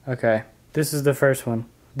things. Okay, this is the first one.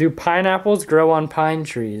 Do pineapples grow on pine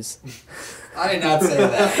trees? I did not say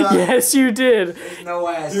that. Yes, you did. There's no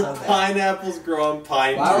way I Do said that. pineapples grow on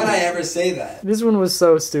pine Why would I trees? ever say that? This one was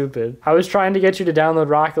so stupid. I was trying to get you to download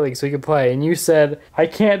Rocket League so we could play, and you said, I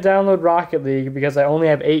can't download Rocket League because I only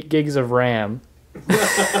have 8 gigs of RAM. That's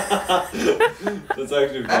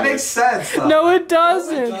actually That funny. makes sense, though. No, it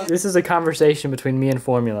doesn't. This is a conversation between me and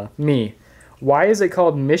Formula. Me. Why is it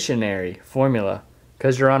called missionary? Formula.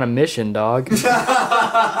 Because you're on a mission, dog.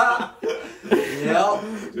 Yep.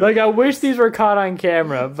 Like, I wish these were caught on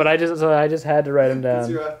camera, but I just had to write them down.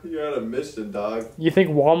 You're on a mission, dog. You think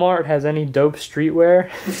Walmart has any dope streetwear?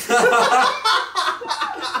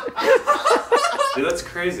 Dude, that's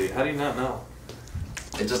crazy. How do you not know?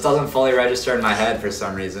 It just doesn't fully register in my head for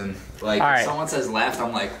some reason. Like, All right. if someone says left,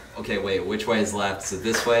 I'm like, okay, wait, which way is left? Is it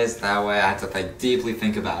this way? Is it that way? I have to like deeply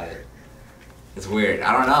think about it. It's weird.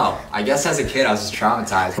 I don't know. I guess as a kid, I was just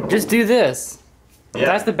traumatized. Just do this. Yeah.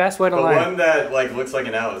 That's the best way to The learn. one that like looks like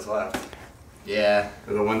an L is left. Yeah.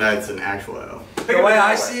 Or the one that's an actual L. The way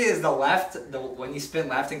I see it is the left. When you spin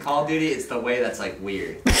left in Call of Duty, it's the way that's like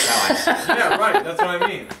weird. That's how I see it. Yeah, right. That's what I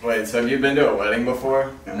mean. Wait, so have you been to a wedding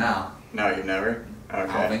before? No. No, you've never? Okay.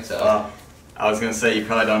 I don't think so. Well, I was gonna say you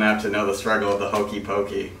probably don't have to know the struggle of the hokey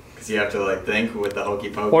pokey. Because you have to like think with the hokey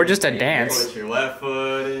pokey. Or just a dance. Put your left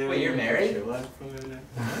foot in. Wait, you're married? Put your left foot in.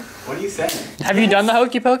 What are you saying? Have you done the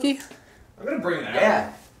hokey pokey? I'm gonna bring that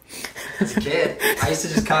Yeah. As a kid, I used to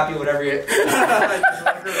just copy whatever you.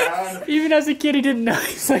 Even as a kid, he didn't know.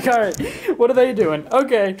 He's like, all right, what are they doing?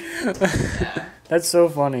 Okay. That's so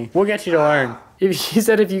funny. We'll get you to learn. He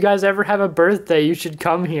said if you guys ever have a birthday, you should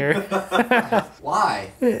come here. Why?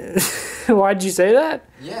 Why'd you say that?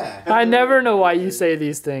 Yeah. I never know why you say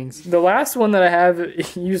these things. The last one that I have,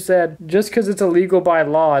 you said, just because it's illegal by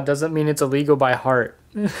law doesn't mean it's illegal by heart.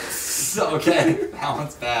 Okay, that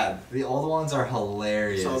one's bad. The old ones are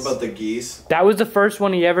hilarious. Something about the geese. That was the first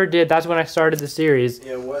one he ever did. That's when I started the series.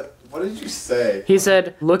 Yeah, what did you say? He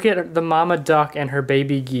said, look at the mama duck and her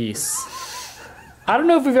baby geese. I don't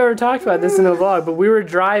know if we've ever talked about this in a vlog, but we were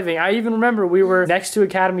driving. I even remember we were next to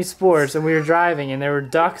Academy Sports and we were driving and there were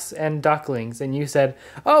ducks and ducklings. And you said,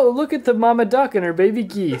 oh, look at the mama duck and her baby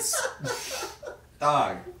geese.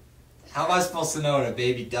 Dog. How am I supposed to know what a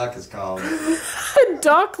baby duck is called? A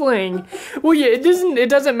duckling. Well, yeah, it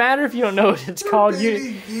doesn't matter if you don't know what it's called.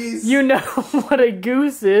 You know what a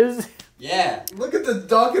goose is. Yeah. Look at the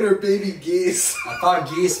duck and her baby geese. I thought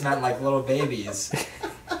geese meant like little babies.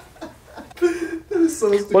 That is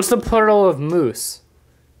so stupid. What's the plural of moose?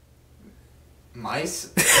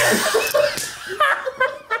 Mice? I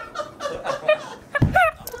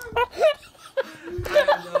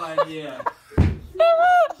have no idea.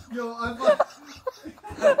 Yo, I'm like...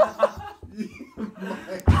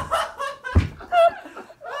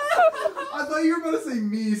 I thought you were about to say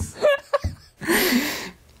meese.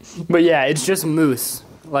 But yeah, it's just moose.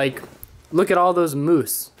 Like, look at all those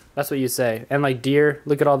moose. That's what you say. And like deer,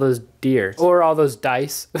 look at all those deer. Or all those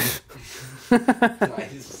dice.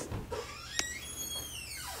 Nice.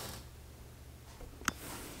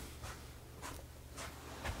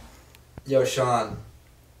 Yo, Sean.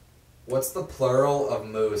 What's the plural of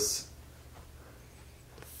moose?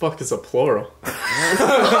 Fuck is a plural?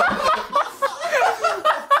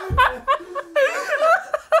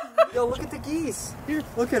 Yo, look at the geese. Here,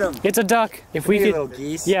 look at them. It's a duck. If we could, little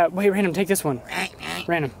geese. yeah. Wait, Random, take this one.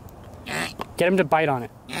 Random, get him to bite on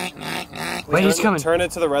it. Wait, he's coming. Turn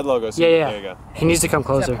it to the red logo. So Yeah. There you go. He needs to come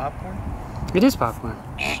closer. Is that popcorn? It is popcorn.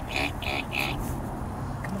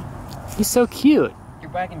 He's so cute.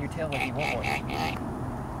 You're wagging your tail like you want one.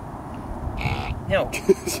 No.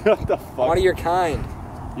 Shut the fuck. One of your kind.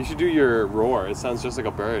 You should do your roar. It sounds just like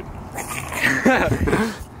a bird.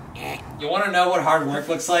 You want to know what hard work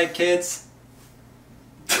looks like, kids?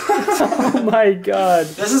 Oh my god.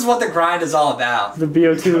 This is what the grind is all about. The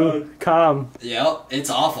BO2 com. Yep, it's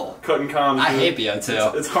awful. Cutting comms. I dude. hate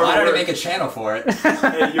BO2. It's hard Why don't I work. make a channel for it?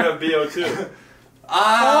 Hey, you have BO2.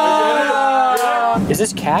 Is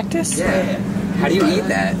this cactus? Yeah. How do you eat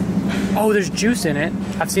that? Oh, there's juice in it.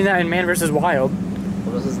 I've seen that in Man vs. Wild.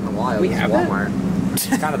 Well, this isn't the wild. We This is have that? Walmart. It's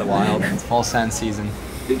kind of the wild. It's fall send season.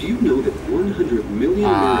 Did you know that 100 million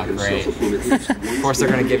Americans great. suffer from at least one Of course, they're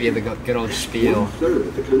going to give you the good old spiel. 1/3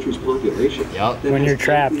 of the country's population? Yep. When you're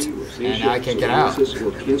trapped. And now I can't get out. Now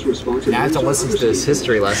Now I have to listen to this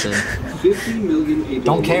history lesson. 50 million people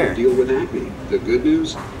Don't care. deal with acne. The good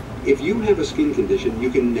news? If you have a skin condition, you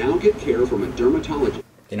can now get care from a dermatologist.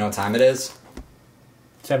 You know what time it is?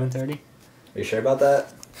 7:30. Are you sure about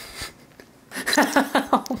that?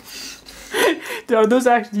 Dude, are those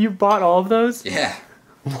actually, you bought all of those? Yeah.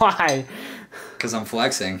 Why? Because I'm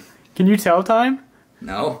flexing. Can you tell time?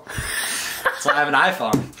 No. So I have an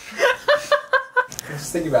iPhone.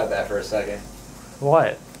 Just think about that for a second.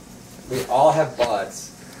 What? We all have butts.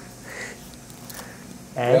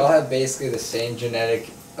 And? We all have basically the same genetic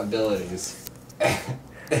abilities.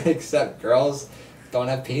 Except girls don't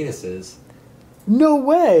have penises. No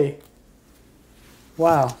way!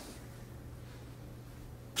 Wow.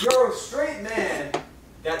 You're a straight man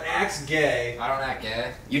that acts gay. I don't act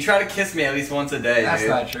gay. You try to kiss me at least once a day, That's dude.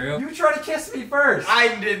 not true. You tried to kiss me first.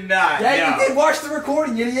 I did not. Yeah, no. you did. Watch the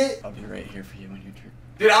recording, idiot. I'll be right here for you when you're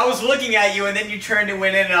Dude, I was looking at you and then you turned and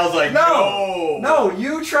went in and I was like, no. No,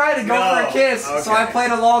 you tried to go for a kiss, so I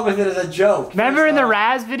played along with it as a joke. Remember in the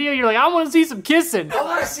Raz video, you're like, I want to see some kissing. I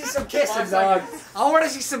want to see some kissing, dog. I want to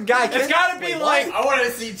see some guy kiss. It's gotta be like, I want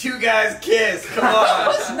to see two guys kiss. Come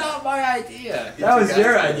on. That's not my idea. That was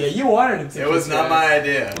your idea. You wanted him to. It was not my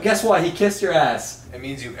idea. Well, guess what? He kissed your ass. It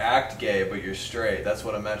means you act gay, but you're straight. That's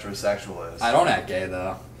what a metrosexual is. I don't act gay,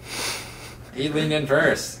 though. He leaned in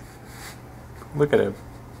first. Look at him.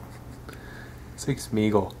 It's like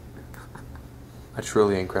Smeagol. A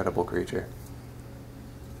truly incredible creature.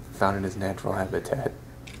 Found in his natural habitat.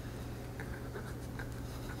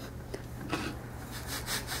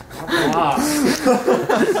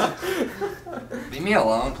 Leave me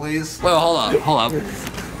alone, please. Wait, hold up.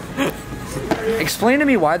 Explain to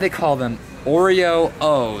me why they call them Oreo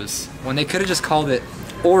O's when they could have just called it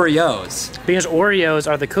Oreos. Because Oreos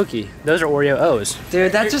are the cookie. Those are Oreo O's.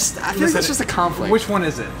 Dude, that just, I feel like that's just a conflict. Which one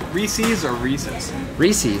is it? Reese's or Reese's?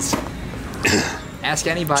 Reese's. Ask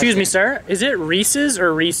anybody. Excuse me, sir. Is it Reese's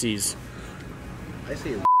or Reese's? I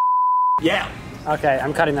say Yeah. Okay,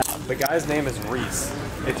 I'm cutting that. The guy's name is Reese.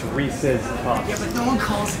 It's Reese's Puffs. Yeah, but no one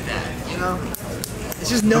calls it that, you know? It's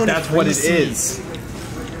just known That's as what it Reese's. is.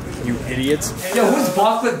 You idiots. Yo, whose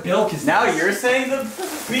chocolate milk is Now this? you're saying the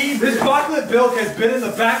beef. This chocolate milk has been in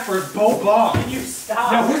the back for so long. Can you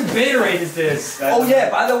stop? Yo, whose Gatorade is this? Oh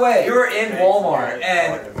yeah, by the way, you were in Walmart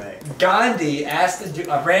and Gandhi asked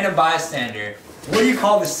a random bystander, what do you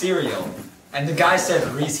call the cereal? And the guy said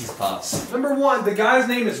Reese's Puffs. Number one, the guy's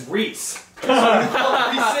name is Reese. So you call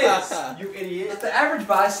it Reese's, you idiot. But the average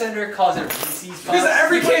bystander calls it Reese's Puffs.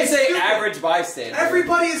 Because You can't say stupid. average bystander.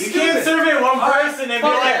 Everybody is You stupid. can't survey one person and be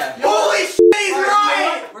like, holy shit, he's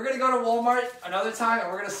right! We're gonna go to Walmart another time and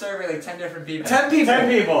we're gonna survey like 10 different people. 10 people. 10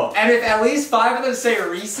 people. And if at least 5 of them say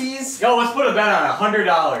Reese's, Yo, let's put a bet on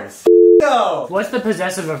 $100. no! What's the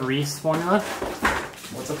possessive of Reese formula?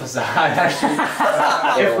 What's a pizzazz? Actually,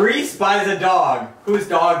 If Reese buys a dog, whose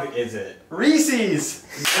dog is it? Reese's!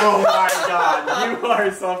 Oh my god, you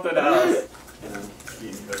are something else.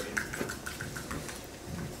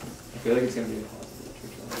 I feel like it's gonna be a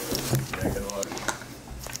positive. Yeah, good luck.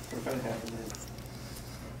 What if I have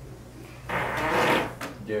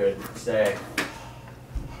Dude, stay.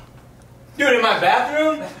 Dude, in my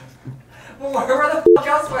bathroom? Well, where the fuck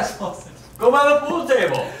else am I supposed to? Go by the pool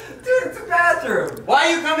table. Dude, it's a bathroom! Why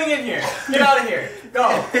are you coming in here? Get out of here.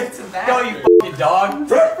 Go. It's a Go, bathroom. you fucking dog.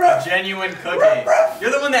 Genuine cookie.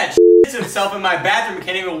 You're the one that shits himself in my bathroom and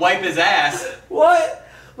can't even wipe his ass. What?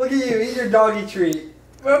 Look at you, eat your doggy treat.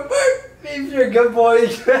 Maybe you're a good boy.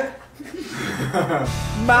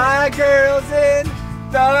 My girl's in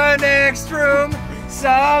the next room.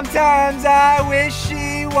 Sometimes I wish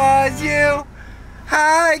she was you.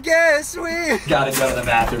 I guess we gotta go to the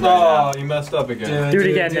bathroom right Oh, you messed up again. Do it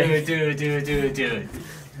again, Nick. dude.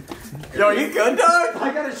 Yo, you good, dog?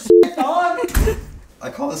 I got a shit dog. I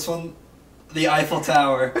call this one the Eiffel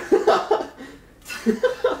Tower.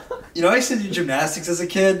 You know, I used to do gymnastics as a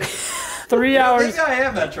kid. 3 hours. Maybe I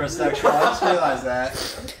am metrosexual. I just realized that.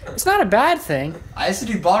 It's not a bad thing. I used to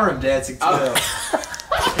do ballroom dancing too.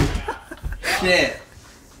 Shit.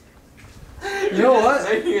 You know what?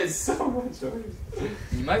 Making it so much worse.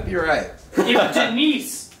 You might be right. If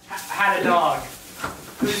Denise had a dog,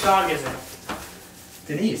 whose dog is it?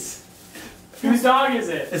 Denise. Whose dog is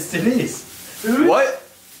it? It's Denise. Whose? What?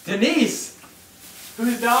 Denise.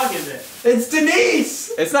 Whose dog is it? It's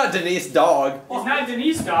Denise. It's not Denise dog. It's not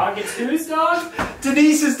Denise's dog, it's whose dog?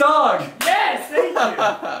 Denise's dog. Yes, thank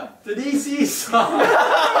you. Denise's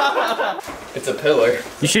dog. It's a pillar.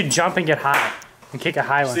 You should jump and get high. And kick a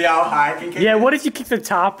high one. See how high I can kick Yeah, it? what if you kick the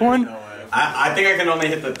top one? I think I can only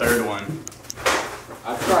hit the third one.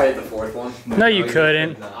 I've tried the fourth one. No, you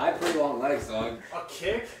couldn't. I have pretty long legs, dog. A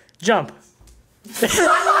kick? Jump.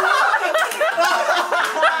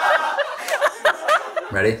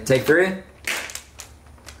 Ready? Take 3.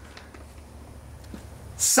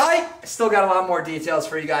 Psych! Still got a lot more details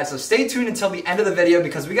for you guys, so stay tuned until the end of the video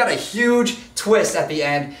because we got a huge twist at the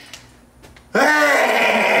end.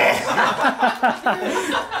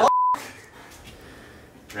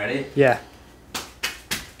 Ready? Yeah.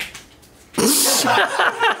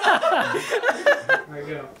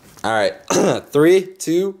 All right, 3,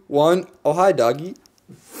 2, 1. Oh hi, doggy.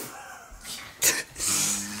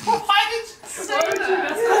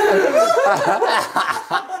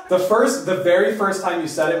 The very first time you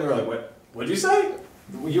said it, we were like, what? What'd you say?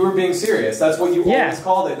 You were being serious. That's what you always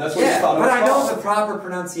called it. That's what you thought it was but I know called. the proper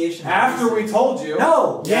pronunciation. After we told you.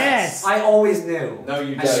 No. Yes. I always knew. No,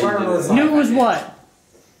 you I swear didn't. on the Knew it was what?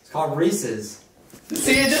 It's called Reese's.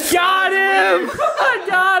 See, got him! I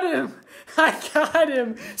got him! I got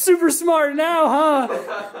him. Super smart now, huh?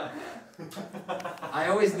 I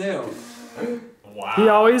always knew. Wow. He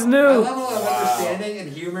always My knew. level of understanding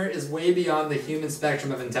and humor is way beyond the human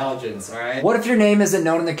spectrum of intelligence, alright? What if your name isn't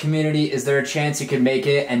known in the community? Is there a chance you could make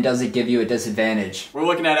it, and does it give you a disadvantage? We're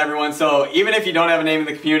looking at everyone, so even if you don't have a name in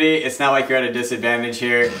the community, it's not like you're at a disadvantage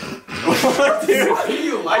here. What, dude?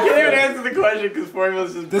 I can't even answer the question because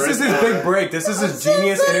Formula's just This is his big break. This is his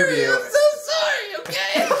genius interview. I'm so sorry,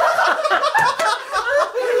 okay?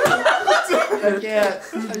 I can't.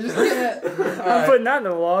 I just can't. I'm putting that in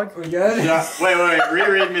the vlog. We good? Yeah. Wait,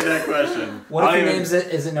 reread me that question. What if your name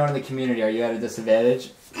isn't known in the community? Are you at a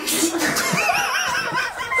disadvantage? Someone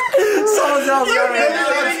else got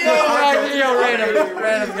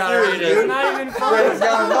Random gotta read it. It's not even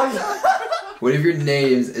funny. What if your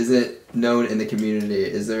names isn't known in the community?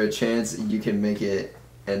 Is there a chance you can make it,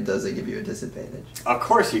 and does it give you a disadvantage? Of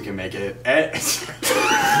course you can make it. No,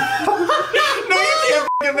 you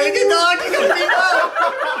can't f***ing make it, dog. You gotta keep up.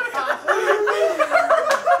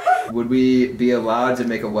 Would we be allowed to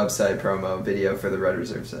make a website promo video for the Red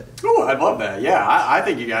Reserve site? Ooh, I'd love that. Yeah, I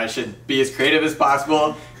think you guys should be as creative as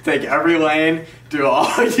possible. Take every lane, do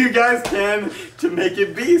all you guys can to make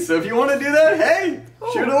it be. So if you want to do that, hey,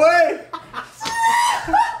 shoot away.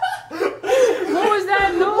 What was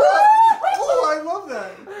that noise? Oh, I love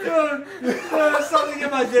that. Dude, something in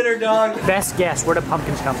my dinner, dog. Best guess, where do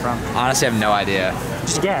pumpkins come from? Honestly, I have no idea.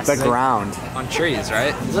 Just guess. The ground. On trees,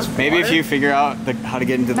 right? Maybe if you figure out how to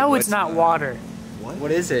get into the No, it's not water. What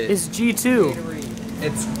is it? It's G2.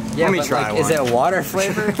 It's yeah. Let me try Is it a water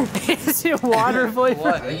flavor? Is it water flavor?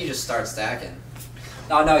 What? I think you just start stacking.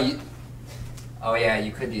 Oh no, you. Oh yeah,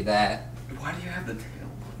 you could do that. Why do you have the tail?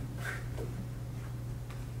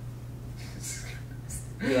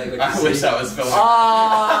 I wish I was filming.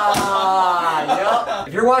 Yep.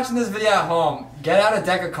 If you're watching this video at home, get out a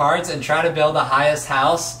deck of cards and try to build the highest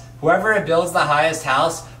house. Whoever builds the highest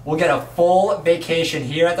house will get a full vacation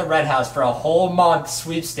here at the Red House for a whole month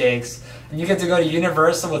sweepstakes, and you get to go to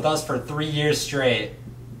Universal with us for 3 years straight.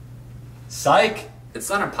 Psych! It's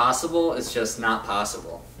not impossible, it's just not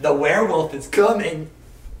possible. The werewolf is coming!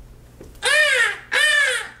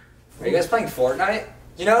 Are you guys playing Fortnite?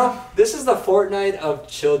 You know, this is the Fortnite of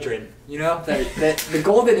children. You know, the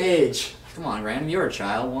golden age. Come on, Random, you were a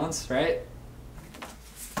child once, right?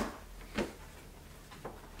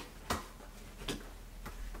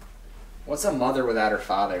 What's a mother without her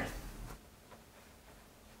father?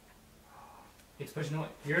 It's pushing away.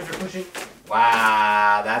 Yours are pushing.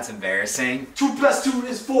 Wow, that's embarrassing. 2 plus 2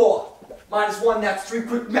 is 4. Minus 1, that's 3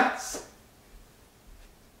 quick maths.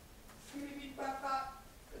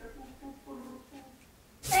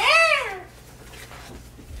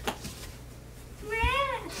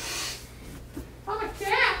 I'm a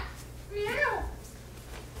cat. Meow.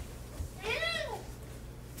 Meow.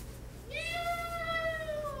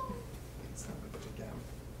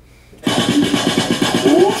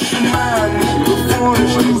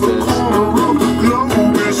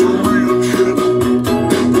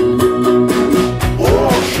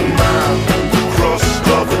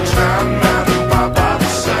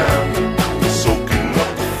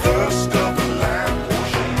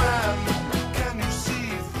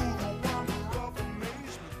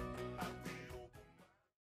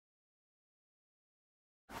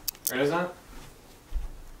 Where is that?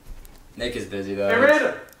 Nick is busy though. Hey,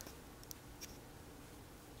 Random!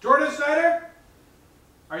 Jordan Snyder?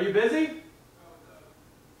 Are you busy?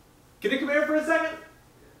 Can you come here for a second?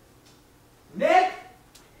 Nick?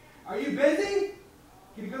 Are you busy?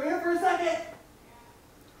 Can you come here for a second?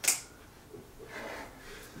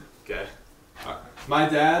 Okay. My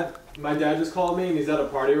dad just called me and he's at a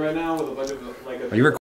party right now with a bunch of like. Are you